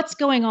what's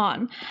going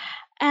on?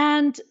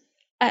 And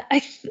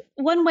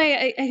one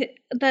way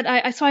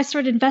so I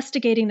started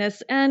investigating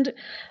this, and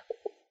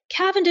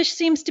Cavendish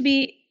seems to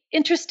be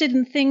interested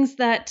in things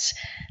that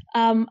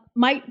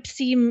might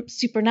seem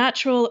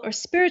supernatural or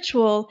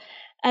spiritual.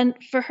 And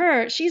for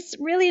her, she's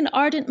really an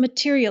ardent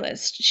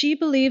materialist. She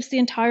believes the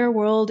entire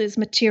world is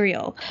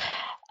material.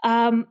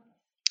 And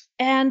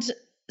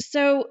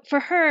So for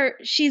her,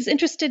 she's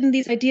interested in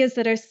these ideas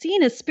that are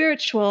seen as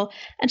spiritual,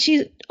 and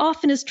she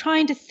often is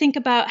trying to think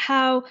about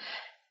how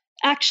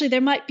actually there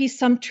might be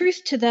some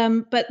truth to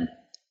them, but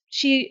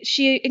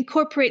she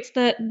incorporates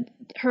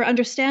her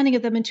understanding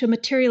of them into a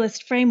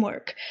materialist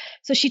framework.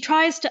 So she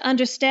tries to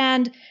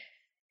understand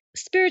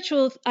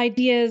spiritual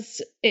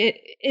ideas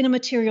in a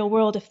material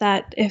world, if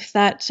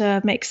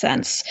that makes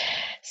sense.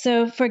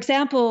 So, for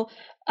example,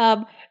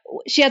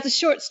 she has a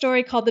short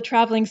story called "The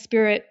Traveling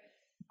Spirit,"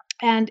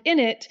 and in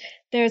it,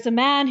 there's a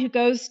man who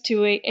goes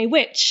to a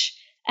witch,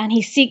 and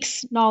he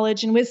seeks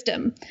knowledge and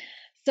wisdom.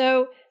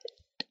 So,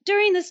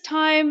 during this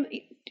time,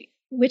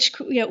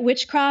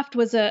 witchcraft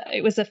was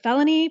a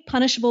felony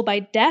punishable by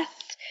death.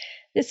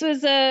 This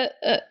was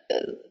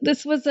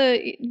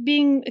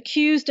being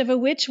accused of a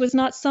witch was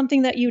not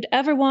something that you'd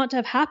ever want to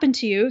have happen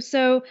to you.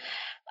 So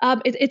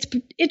it's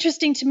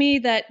interesting to me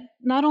that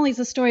not only is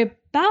the story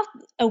about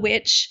a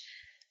witch,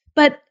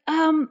 but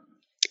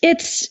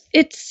it's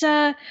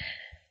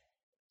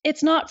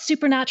not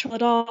supernatural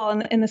at all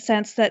in the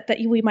sense that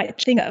we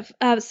might think of.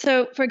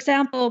 So, for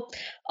example,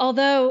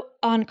 although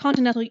on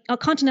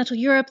continental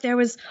Europe there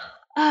was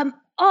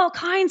all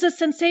kinds of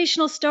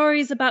sensational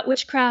stories about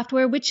witchcraft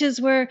where witches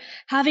were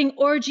having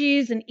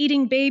orgies and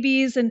eating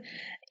babies, and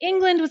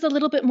England was a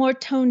little bit more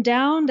toned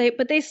down,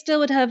 but they still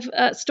would have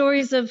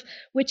stories of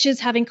witches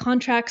having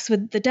contracts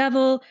with the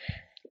devil.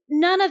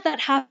 None of that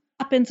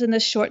happens in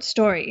this short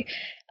story.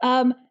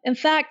 In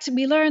fact,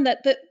 we learn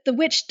that the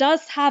witch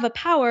does have a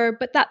power,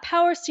 but that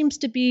power seems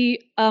to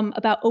be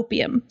about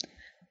opium.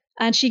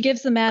 And she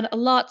gives the man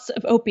lots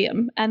of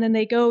opium. And then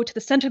they go to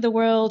the center of the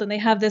world and they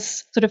have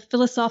this sort of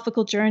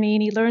philosophical journey,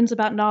 and he learns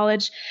about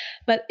knowledge.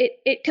 But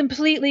it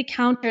completely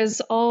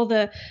counters all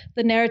the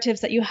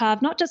narratives that you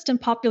have, not just in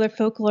popular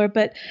folklore,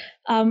 but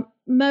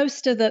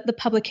most of the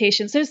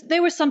publications.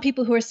 There were some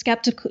people who were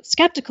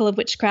skeptical of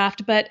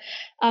witchcraft, but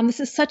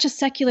this is such a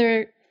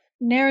secular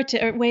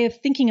narrative or way of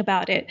thinking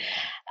about it.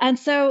 And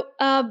so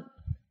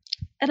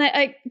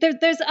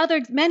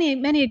there's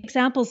many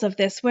examples of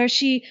this where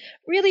she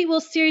really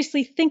will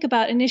seriously think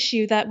about an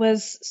issue that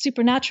was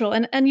supernatural.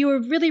 And you were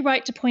really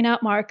right to point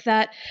out, Mark,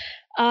 that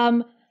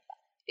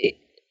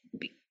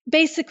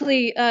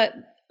basically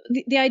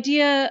the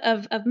idea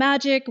of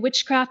magic,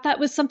 witchcraft, that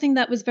was something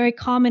that was very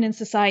common in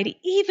society.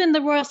 Even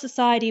the Royal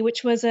Society,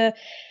 which was an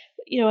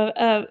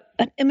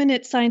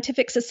eminent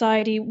scientific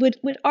society,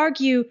 would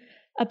argue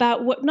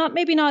about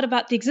maybe not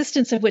about the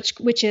existence of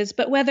witches,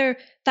 but whether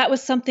that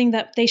was something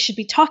that they should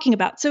be talking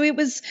about. So it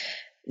was,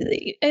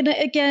 and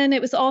again,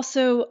 it was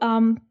also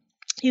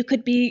you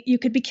could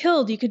be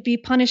killed, you could be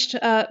punished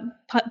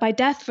by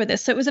death for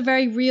this. So it was a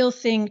very real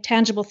thing,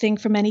 tangible thing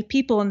for many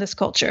people in this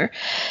culture.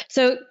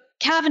 So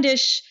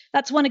Cavendish,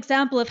 that's one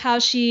example of how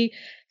she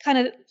kind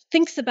of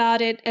thinks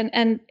about it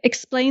and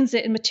explains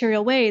it in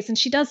material ways. And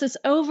she does this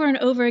over and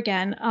over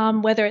again,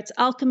 whether it's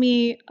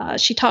alchemy.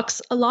 She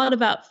talks a lot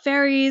about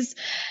fairies,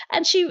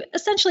 and she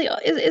essentially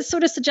is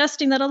sort of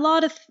suggesting that a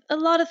lot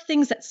of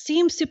things that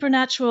seem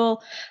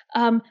supernatural,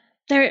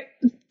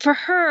 for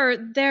her,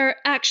 they're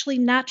actually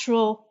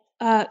natural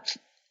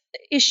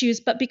issues,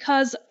 but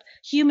because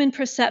human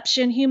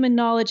perception, human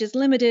knowledge is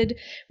limited,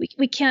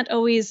 we can't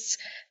always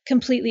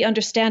completely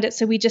understand it,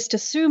 so we just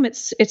assume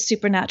it's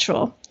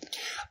supernatural.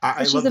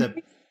 I love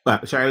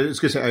that. Sorry, I was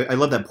going to say I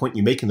love that point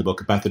you make in the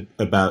book about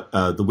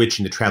the witch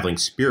and the traveling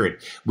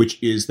spirit,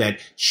 which is that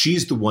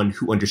she's the one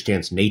who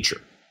understands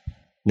nature,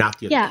 not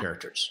the other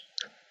characters.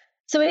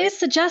 So it is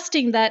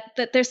suggesting that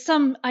there's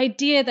some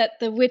idea that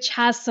the witch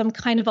has some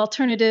kind of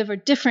alternative or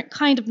different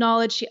kind of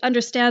knowledge. She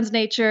understands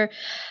nature.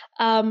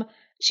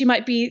 She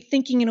might be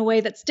thinking in a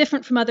way that's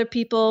different from other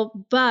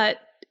people, but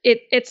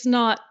it's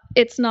not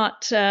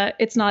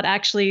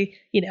actually,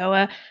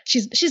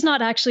 she's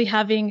not actually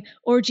having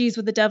orgies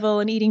with the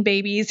devil and eating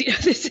babies.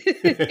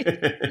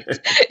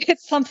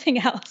 It's something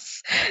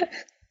else.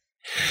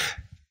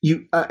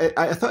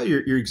 I thought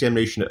your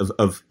examination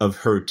of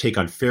her take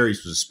on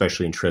fairies was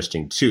especially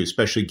interesting too,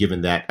 especially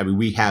given that, I mean,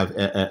 we have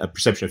a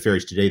perception of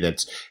fairies today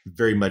that's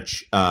very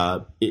much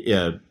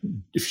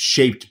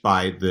shaped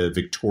by the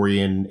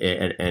Victorian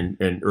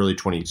and early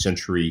 20th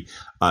century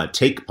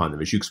take upon them.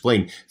 As you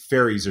explained,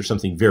 fairies are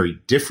something very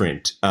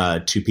different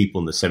to people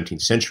in the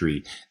 17th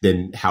century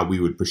than how we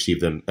would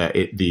perceive them,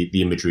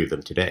 the imagery of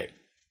them today.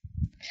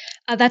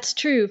 That's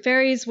true.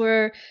 Fairies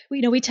were,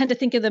 we tend to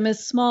think of them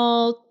as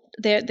small.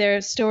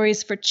 They're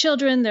stories for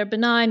children. They're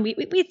benign.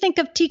 We think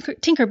of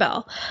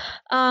Tinkerbell,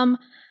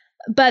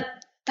 but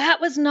that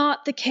was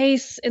not the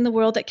case in the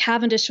world that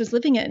Cavendish was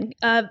living in.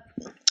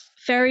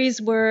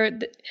 Fairies were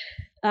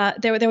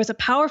there was a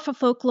powerful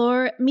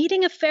folklore.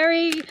 Meeting a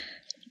fairy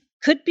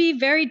could be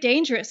very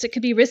dangerous. It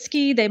could be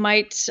risky. They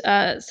might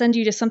send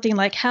you to something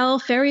like hell.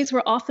 Fairies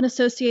were often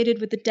associated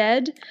with the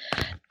dead.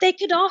 They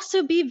could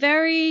also be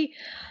very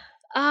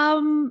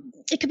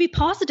it could be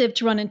positive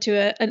to run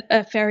into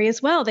a fairy as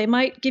well. They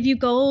might give you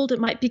gold. It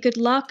might be good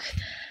luck.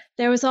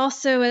 There was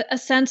also a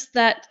sense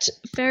that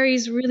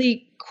fairies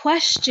really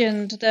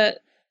questioned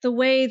the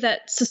way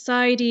that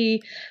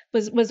society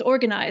was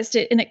organized,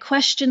 and it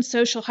questioned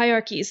social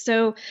hierarchies.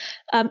 So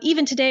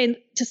even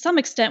today, to some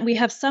extent, we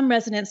have some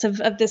resonance of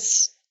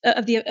this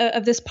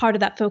part of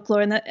that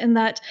folklore, and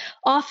that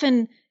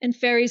often in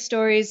fairy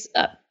stories,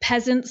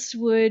 peasants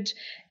would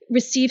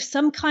receive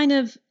some kind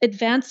of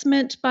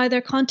advancement by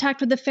their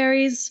contact with the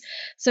fairies.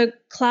 So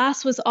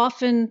class was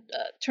often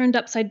turned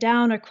upside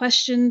down or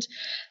questioned.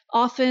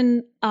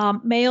 Often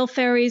male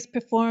fairies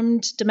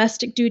performed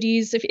domestic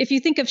duties. If you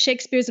think of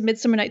Shakespeare's A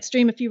Midsummer Night's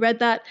Dream, if you read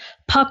that,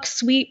 Puck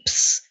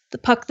sweeps,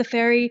 Puck the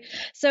fairy.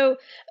 So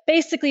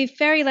basically,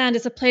 fairyland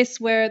is a place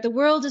where the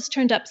world is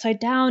turned upside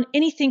down.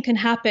 Anything can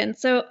happen.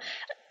 So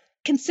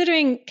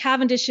considering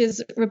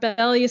Cavendish's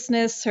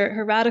rebelliousness,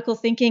 her radical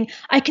thinking,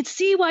 I could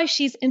see why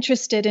she's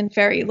interested in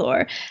fairy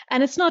lore.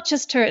 And it's not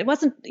just her. It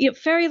wasn't,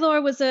 fairy lore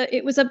was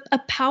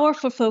a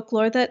powerful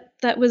folklore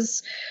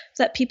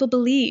that people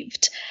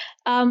believed.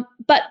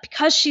 But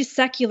because she's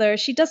secular,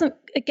 she doesn't,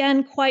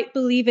 again, quite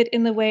believe it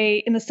in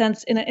a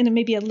sense, in a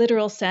maybe a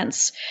literal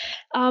sense.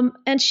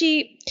 And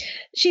she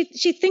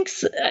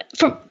thinks,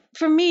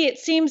 for me, it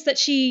seems that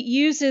she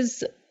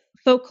uses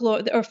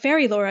folklore, or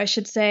fairy lore, I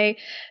should say,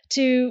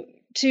 to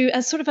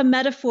as sort of a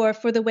metaphor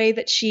for the way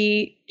that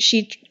she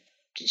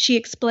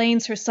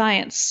explains her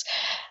science.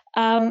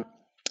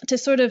 To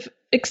sort of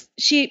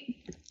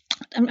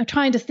I'm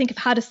trying to think of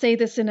how to say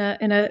this in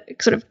a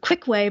sort of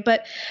quick way,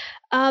 but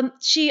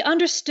she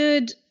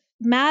understood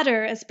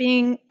matter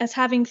as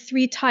having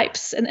three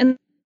types, and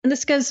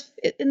this goes,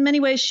 in many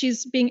ways,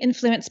 she's being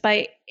influenced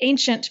by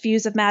ancient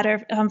views of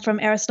matter from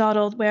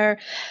Aristotle, where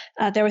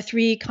there were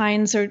three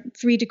kinds or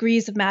three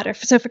degrees of matter.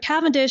 So for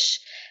Cavendish,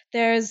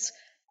 there's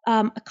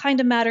a kind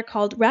of matter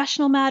called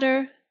rational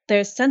matter,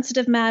 there's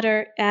sensitive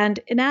matter, and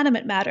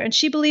inanimate matter. And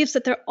she believes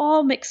that they're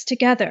all mixed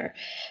together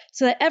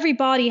so that every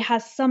body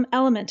has some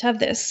element of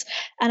this.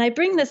 And I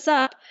bring this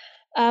up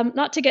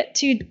not to get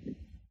too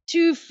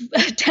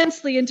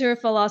tensely into her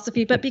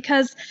philosophy, but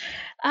because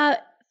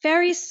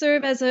fairies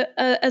serve as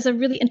a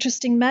really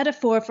interesting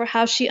metaphor for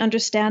how she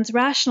understands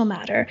rational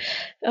matter.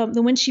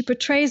 When she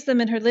portrays them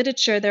in her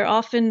literature, they're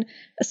often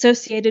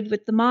associated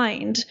with the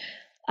mind.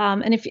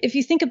 And if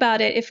you think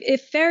about it,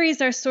 if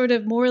fairies are sort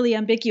of morally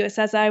ambiguous,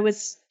 as I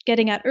was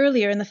getting at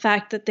earlier, in the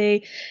fact that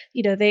they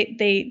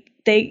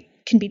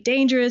can be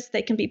dangerous,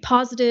 they can be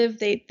positive,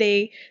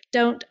 they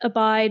don't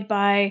abide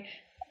by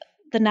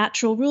the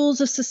natural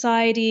rules of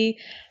society.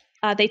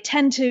 They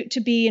tend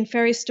to be, in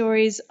fairy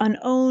stories,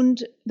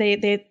 unowned.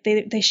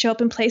 They show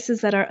up in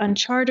places that are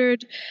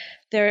uncharted.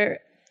 They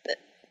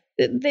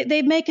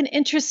make an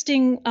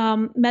interesting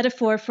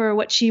metaphor for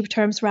what she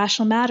terms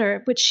rational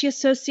matter, which she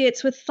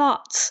associates with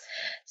thoughts.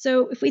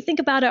 So if we think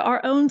about it,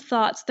 our own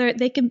thoughts,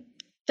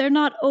 they're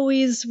not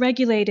always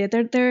regulated.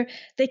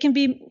 They can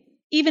be,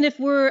 even if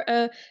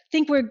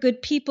think we're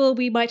good people,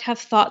 we might have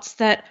thoughts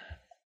that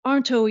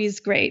aren't always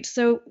great.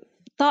 So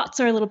thoughts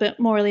are a little bit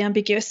morally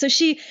ambiguous. So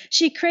she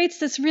creates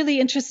this really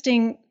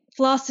interesting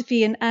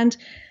philosophy, and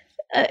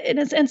in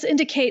a sense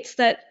indicates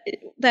that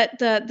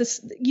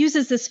this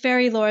uses this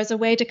fairy lore as a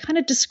way to kind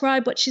of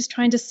describe what she's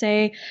trying to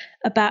say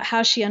about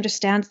how she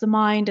understands the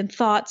mind and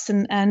thoughts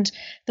and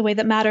the way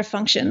that matter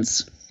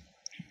functions.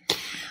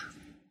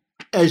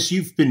 As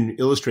you've been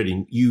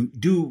illustrating, you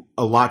do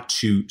a lot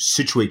to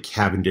situate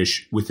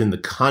Cavendish within the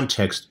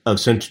context of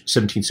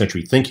 17th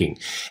century thinking.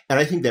 And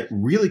I think that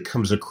really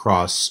comes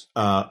across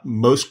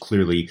most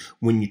clearly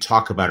when you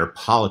talk about her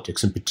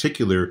politics. In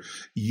particular,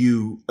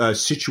 you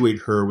situate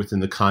her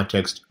within the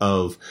context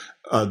of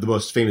the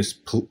most famous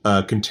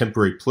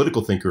contemporary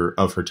political thinker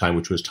of her time,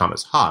 which was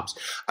Thomas Hobbes.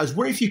 I was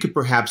wondering if you could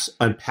perhaps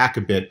unpack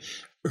a bit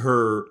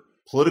her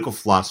political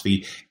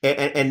philosophy,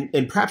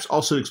 and perhaps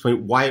also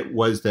explain why it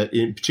was that,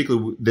 in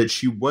particular, that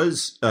she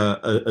was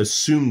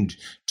assumed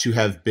to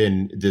have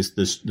been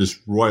this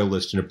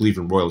royalist and a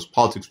believer in royalist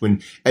politics.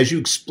 When, as you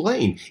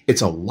explain,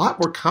 it's a lot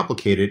more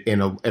complicated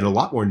and a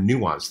lot more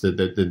nuanced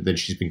than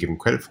she's been given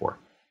credit for.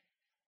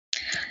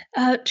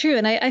 True,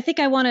 and I think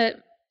I want to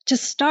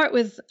just start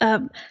with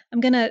I'm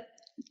going to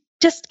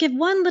just give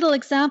one little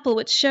example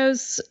which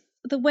shows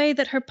the way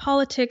that her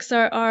politics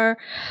are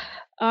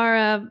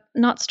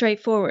not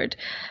straightforward.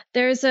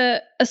 There's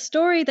a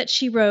story that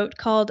she wrote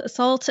called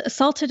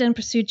Assaulted and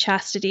Pursued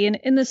Chastity. And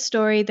in this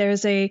story,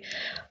 there's a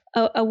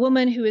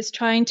woman who is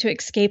trying to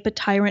escape a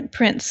tyrant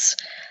prince.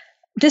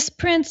 This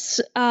prince,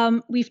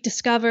 we've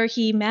discovered,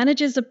 he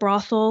manages a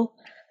brothel.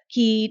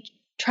 He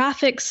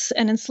traffics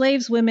and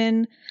enslaves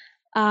women.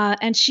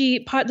 And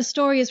the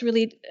story is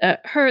really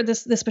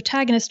this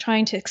protagonist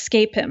trying to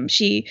escape him.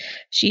 She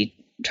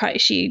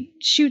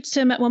shoots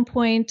him at one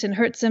point and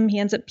hurts him. He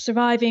ends up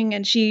surviving,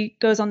 and she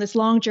goes on this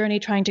long journey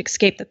trying to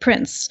escape the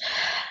prince.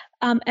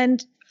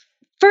 And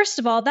First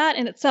of all, that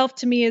in itself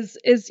to me is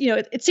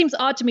it seems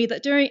odd to me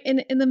that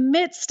in the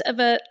midst of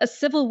a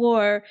civil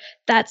war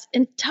that's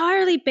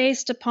entirely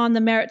based upon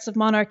the merits of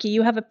monarchy,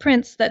 you have a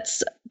prince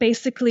that's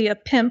basically a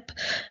pimp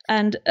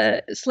and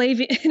a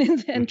slave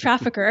and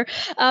trafficker.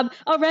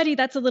 Already,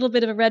 that's a little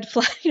bit of a red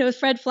flag. A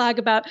red flag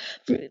about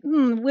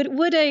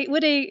would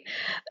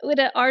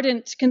a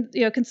ardent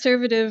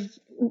conservative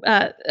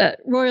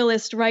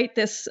royalist write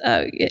this,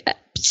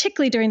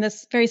 particularly during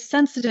this very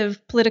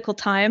sensitive political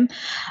time.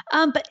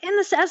 But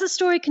as the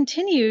story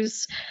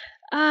continues,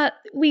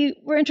 we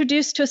were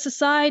introduced to a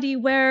society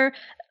where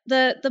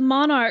the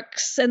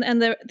monarchs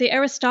and the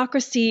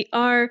aristocracy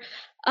are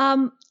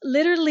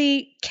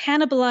literally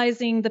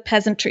cannibalizing the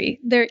peasantry.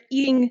 They're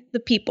eating the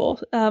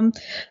people.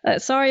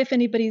 Sorry if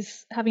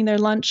anybody's having their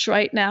lunch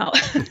right now.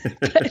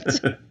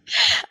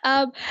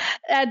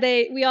 And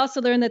we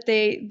also learn that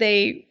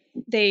they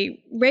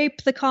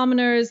rape the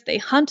commoners, they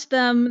hunt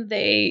them,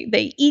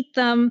 they eat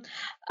them.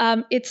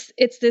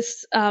 It's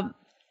this,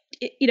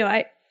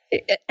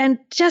 and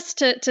just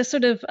to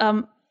sort of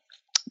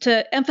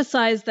to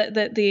emphasize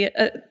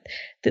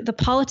the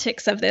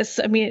politics of this.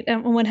 I mean,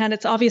 on one hand,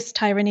 it's obvious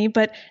tyranny,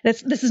 but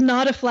this is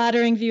not a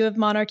flattering view of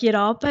monarchy at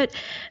all. But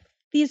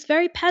these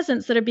very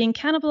peasants that are being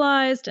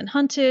cannibalized and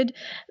hunted,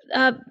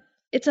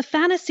 it's a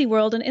fantasy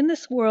world, and in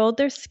this world,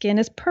 their skin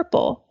is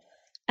purple.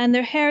 And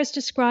their hair is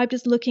described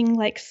as looking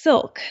like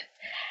silk.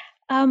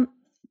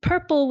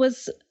 Purple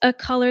was a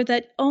color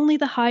that only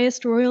the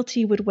highest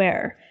royalty would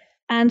wear.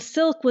 And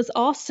silk was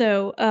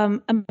also a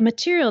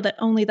material that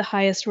only the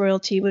highest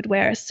royalty would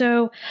wear.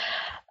 So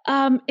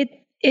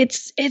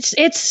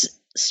it's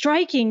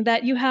striking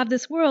that you have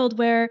this world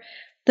where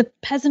the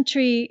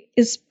peasantry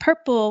is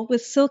purple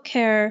with silk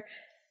hair.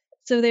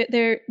 So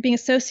they're being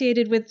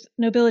associated with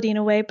nobility in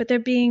a way, but they're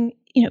being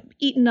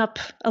eaten up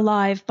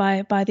alive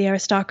by the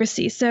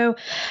aristocracy. So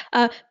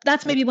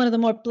that's maybe one of the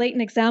more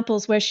blatant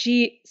examples where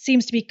she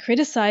seems to be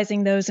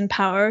criticizing those in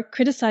power,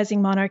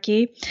 criticizing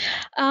monarchy.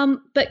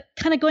 But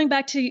kind of going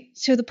back to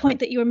the point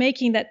that you were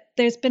making, that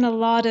there's been a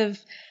lot of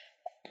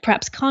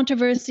perhaps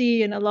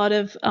controversy and a lot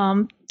of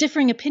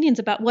differing opinions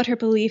about what her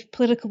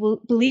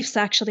political beliefs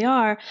actually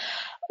are.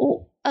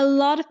 A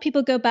lot of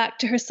people go back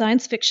to her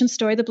science fiction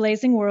story, The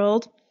Blazing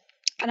World.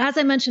 And as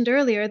I mentioned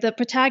earlier, the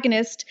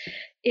protagonist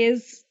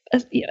is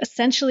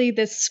essentially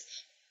this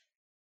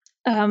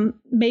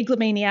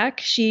megalomaniac.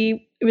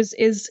 She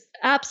is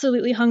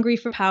absolutely hungry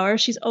for power.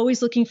 She's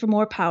always looking for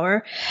more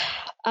power,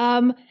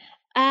 and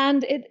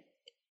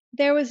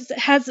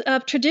has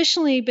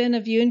traditionally been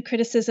a view and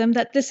criticism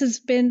that this has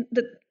been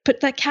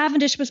that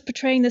Cavendish was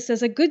portraying this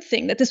as a good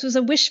thing, that this was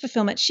a wish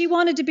fulfillment. She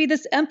wanted to be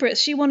this empress.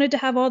 She wanted to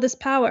have all this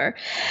power,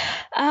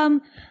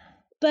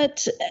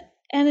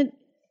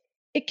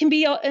 it can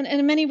be, and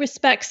in many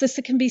respects, this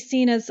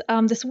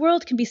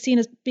world can be seen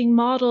as being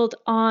modeled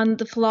on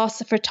the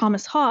philosopher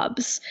Thomas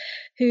Hobbes,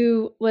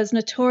 who was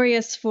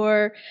notorious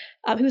for,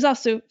 who was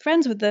also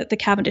friends with the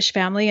Cavendish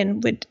family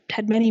and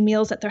had many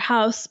meals at their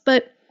house.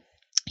 But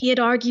he had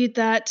argued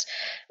that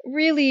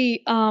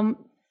really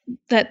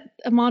that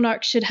a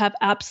monarch should have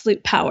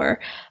absolute power,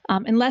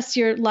 unless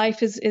your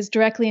life is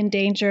directly in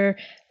danger.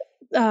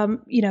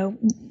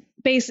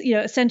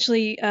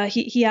 Essentially,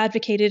 he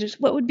advocated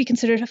what would be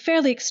considered a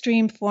fairly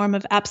extreme form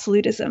of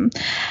absolutism.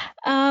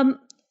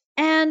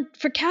 And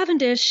for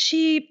Cavendish,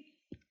 she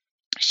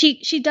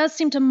does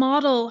seem to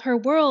model her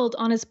world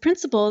on his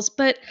principles.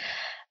 But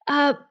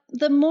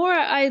the more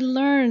I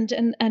learned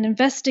and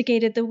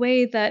investigated the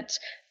way that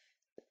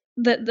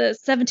the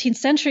 17th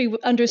century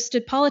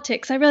understood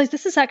politics, I realized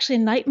this is actually a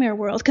nightmare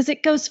world because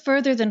it goes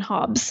further than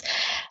Hobbes.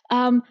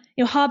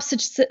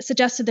 Hobbes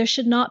suggested there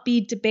should not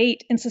be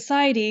debate in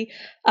society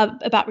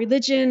about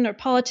religion or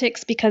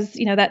politics because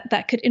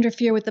that could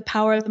interfere with the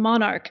power of the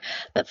monarch.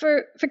 But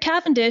for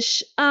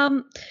Cavendish,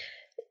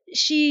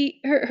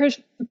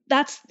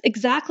 that's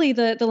exactly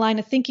the line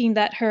of thinking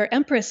that her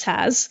empress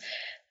has.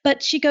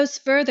 But she goes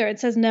further and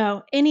says,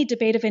 no, any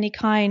debate of any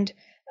kind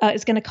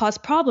is going to cause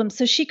problems.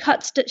 So she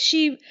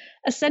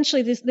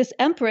essentially this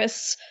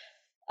empress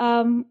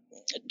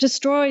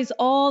destroys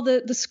all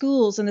the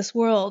schools in this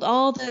world,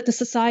 all the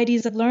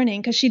societies of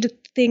learning, because she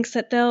thinks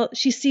that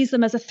she sees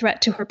them as a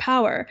threat to her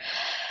power.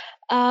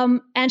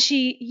 And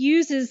she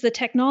uses the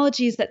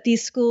technologies that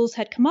these schools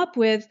had come up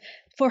with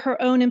for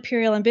her own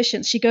imperial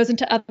ambitions. She goes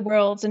into other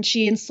worlds and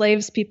she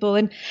enslaves people.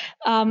 And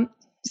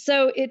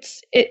so in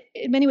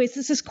many ways,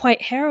 this is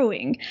quite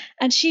harrowing.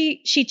 And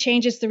she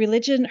changes the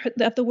religion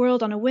of the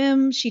world on a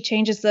whim. She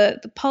changes the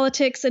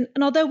politics. And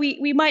although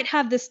we might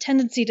have this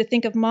tendency to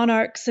think of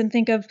monarchs and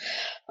think of,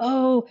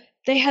 oh,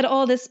 they had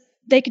all this,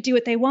 they could do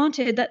what they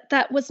wanted,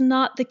 that was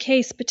not the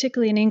case,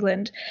 particularly in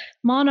England.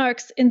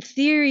 Monarchs, in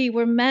theory,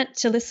 were meant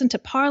to listen to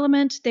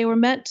Parliament. They were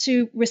meant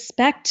to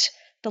respect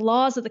the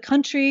laws of the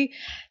country.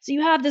 So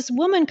you have this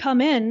woman come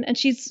in and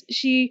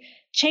she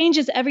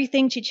changes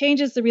everything. She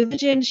changes the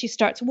religion. She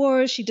starts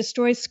wars. She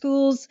destroys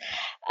schools.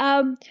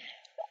 I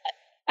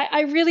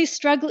really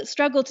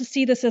struggle to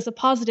see this as a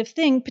positive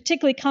thing,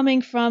 particularly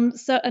coming from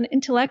an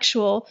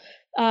intellectual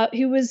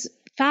who was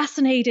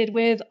fascinated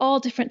with all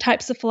different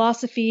types of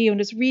philosophy and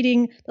was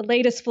reading the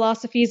latest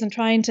philosophies and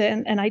trying to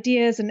and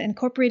ideas and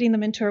incorporating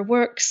them into her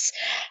works.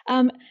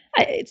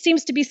 It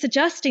seems to be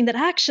suggesting that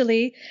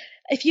actually,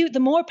 the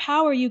more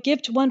power you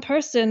give to one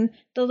person,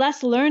 the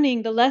less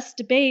learning, the less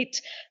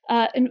debate.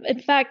 In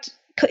fact,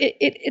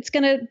 it's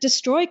going to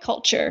destroy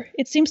culture.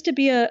 It seems to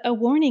be a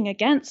warning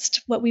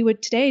against what we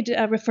would today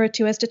refer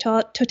to as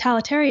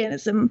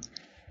totalitarianism.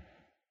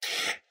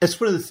 That's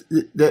one of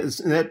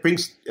that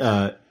brings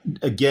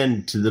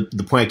again to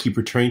the point I kept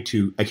returning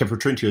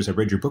to as I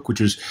read your book, which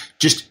was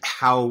just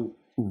how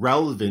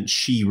relevant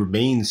she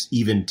remains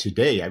even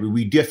today. I mean,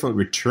 we definitely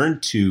return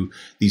to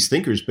these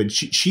thinkers, but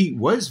she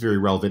was very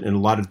relevant in a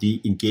lot of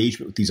the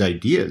engagement with these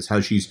ideas,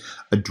 how she's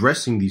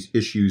addressing these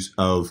issues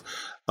of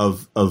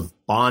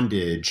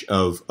bondage,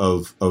 of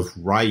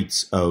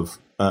rights, of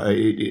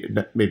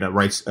maybe not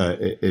rights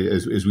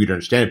as we'd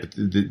understand it,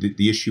 but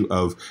the issue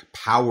of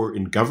power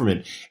in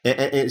government. And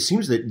it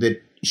seems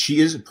that she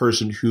is a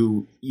person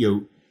who,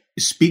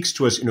 speaks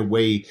to us in a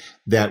way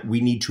that we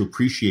need to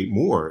appreciate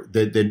more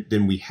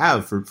than we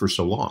have for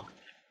so long.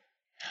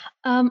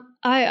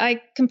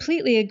 I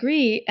completely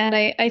agree. And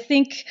I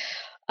think,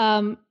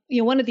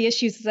 one of the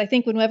issues is I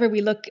think whenever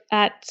we look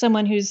at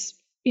someone who's,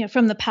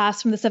 from the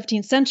past, from the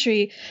 17th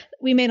century,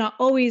 we may not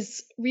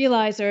always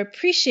realize or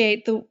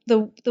appreciate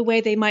the way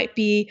they might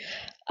be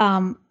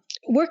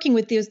working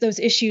with those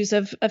issues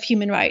of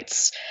human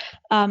rights.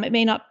 It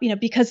may not,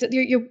 because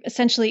you're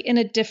essentially in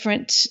a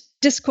different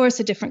discourse,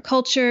 a different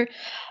culture.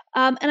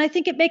 And I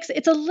think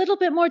it's a little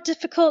bit more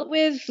difficult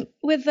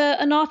with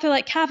an author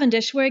like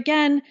Cavendish, where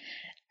again,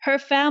 her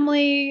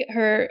family,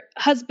 her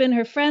husband,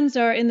 her friends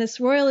are in this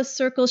royalist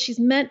circle. She's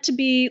meant to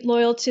be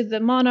loyal to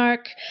the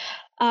monarch.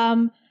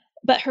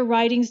 But her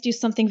writings do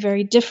something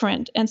very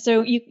different. And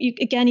so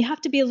you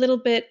have to be a little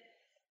bit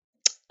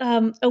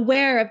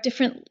aware of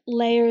different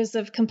layers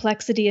of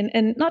complexity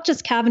and not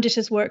just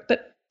Cavendish's work,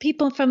 but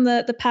people from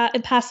the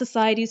past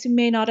societies who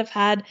may not have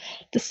had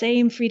the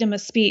same freedom of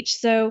speech.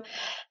 So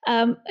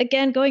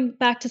again, going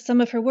back to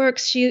some of her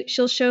works,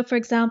 she'll show, for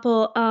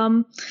example,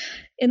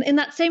 in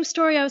that same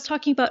story I was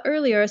talking about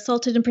earlier,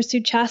 Assaulted and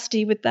Pursued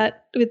Chastity, with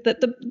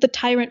the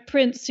tyrant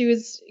prince who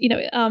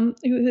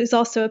is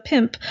also a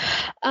pimp.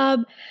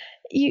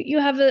 You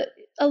have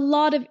a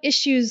lot of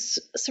issues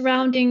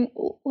surrounding,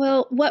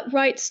 well, what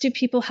rights do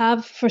people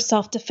have for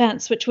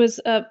self-defense, which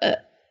was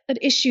an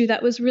issue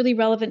that was really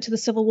relevant to the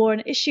Civil War,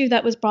 an issue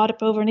that was brought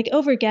up over and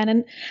over again.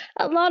 And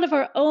a lot of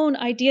our own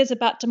ideas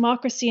about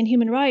democracy and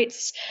human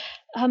rights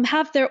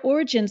have their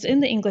origins in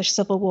the English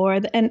Civil War,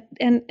 and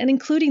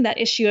including that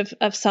issue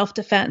of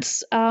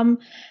self-defense. The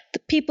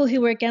people who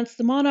were against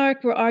the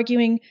monarch were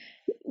arguing,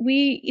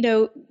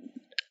 an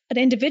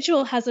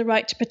individual has a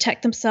right to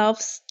protect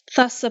themselves,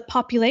 thus a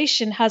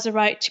population has a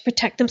right to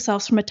protect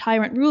themselves from a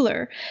tyrant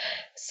ruler.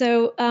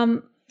 So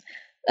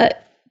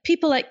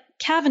people like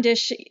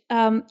Cavendish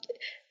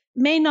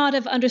may not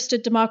have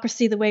understood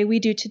democracy the way we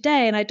do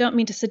today, and I don't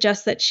mean to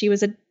suggest that she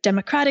was a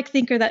democratic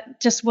thinker.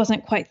 That just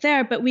wasn't quite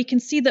there, but we can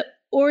see the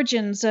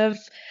origins of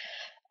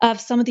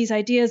some of these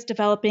ideas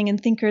developing in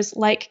thinkers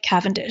like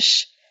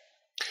Cavendish.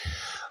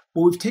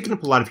 Well, we've taken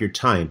up a lot of your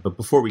time, but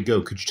before we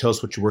go, could you tell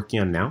us what you're working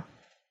on now?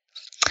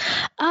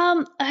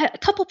 A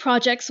couple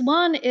projects.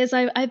 One is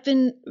I've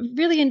been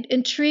really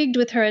intrigued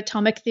with her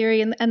atomic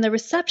theory and the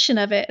reception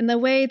of it, and the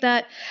way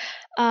that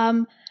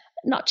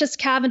not just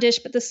Cavendish,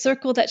 but the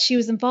circle that she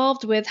was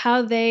involved with,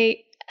 how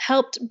they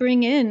helped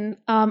bring in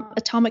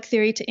atomic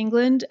theory to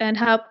England, and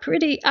how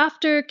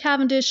after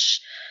Cavendish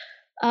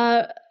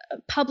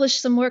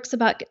published some works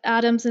about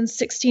atoms in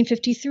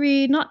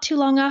 1653, not too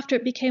long after,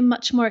 it became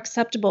much more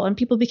acceptable and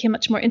people became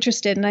much more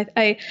interested. And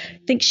I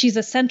think she's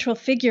a central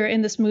figure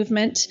in this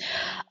movement.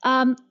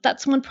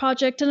 That's one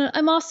project. And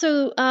I'm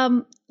also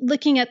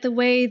looking at the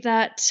way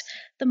that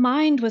the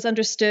mind was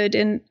understood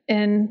in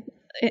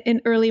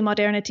early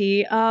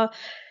modernity.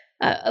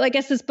 I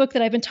guess this book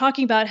that I've been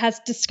talking about has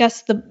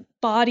discussed the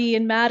body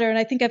and matter, and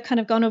I think I've kind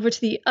of gone over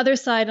to the other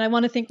side, and I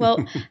want to think,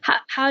 well,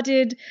 how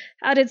did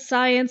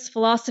science,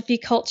 philosophy,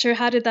 culture,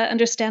 how did that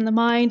understand the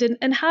mind,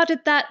 and how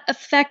did that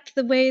affect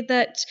the way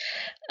that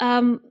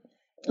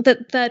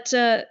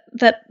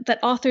that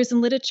authors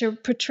and literature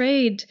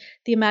portrayed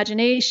the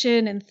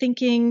imagination and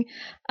thinking?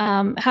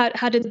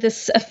 How did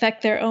this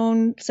affect their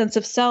own sense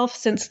of self,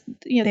 since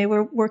they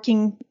were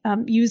working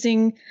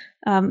using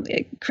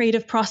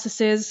creative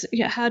processes?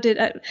 How did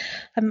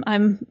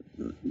I'm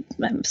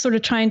sort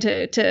of trying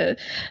to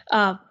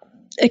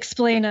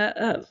explain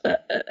a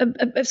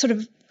sort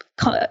of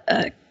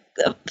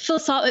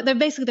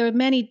philosophy. There were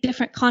many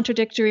different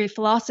contradictory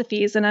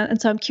philosophies, and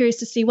so I'm curious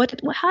to see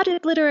how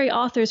did literary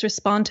authors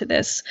respond to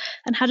this,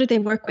 and how did they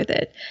work with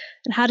it,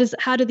 and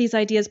how do these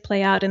ideas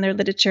play out in their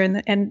literature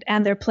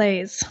and their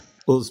plays?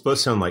 Well, those both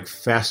sound like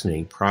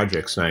fascinating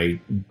projects, and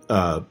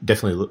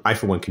I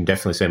for one can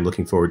definitely say I'm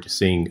looking forward to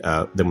seeing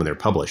them when they're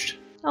published.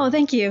 Oh,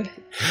 thank you.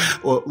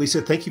 Well, Lisa,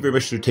 thank you very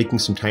much for taking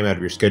some time out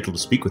of your schedule to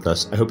speak with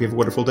us. I hope you have a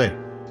wonderful day.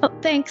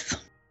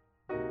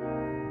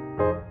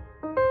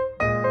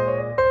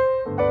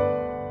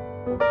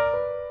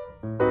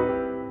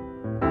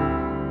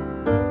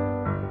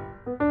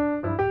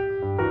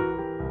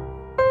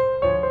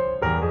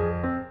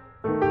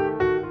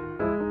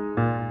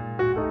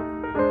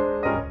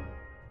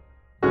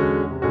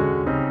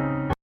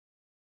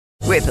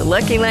 With the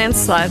Lucky Land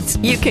Slots,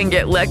 you can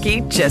get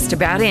lucky just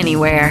about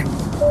anywhere.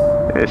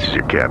 This is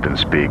your captain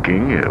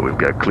speaking. We've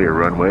got clear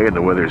runway and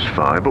the weather's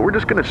fine, but we're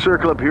just going to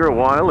circle up here a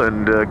while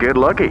and get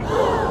lucky.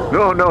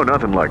 No,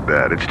 nothing like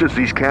that. It's just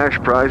these cash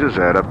prizes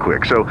add up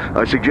quick. So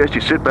I suggest you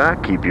sit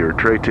back, keep your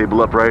tray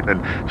table upright,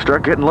 and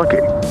start getting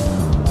lucky.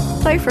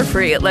 Play for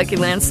free at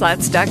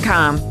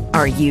LuckyLandSlots.com.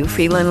 Are you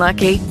feeling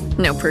lucky?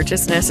 No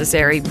purchase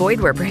necessary. Void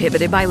where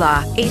prohibited by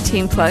law.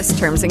 18+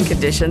 terms and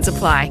conditions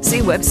apply. See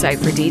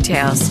website for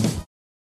details.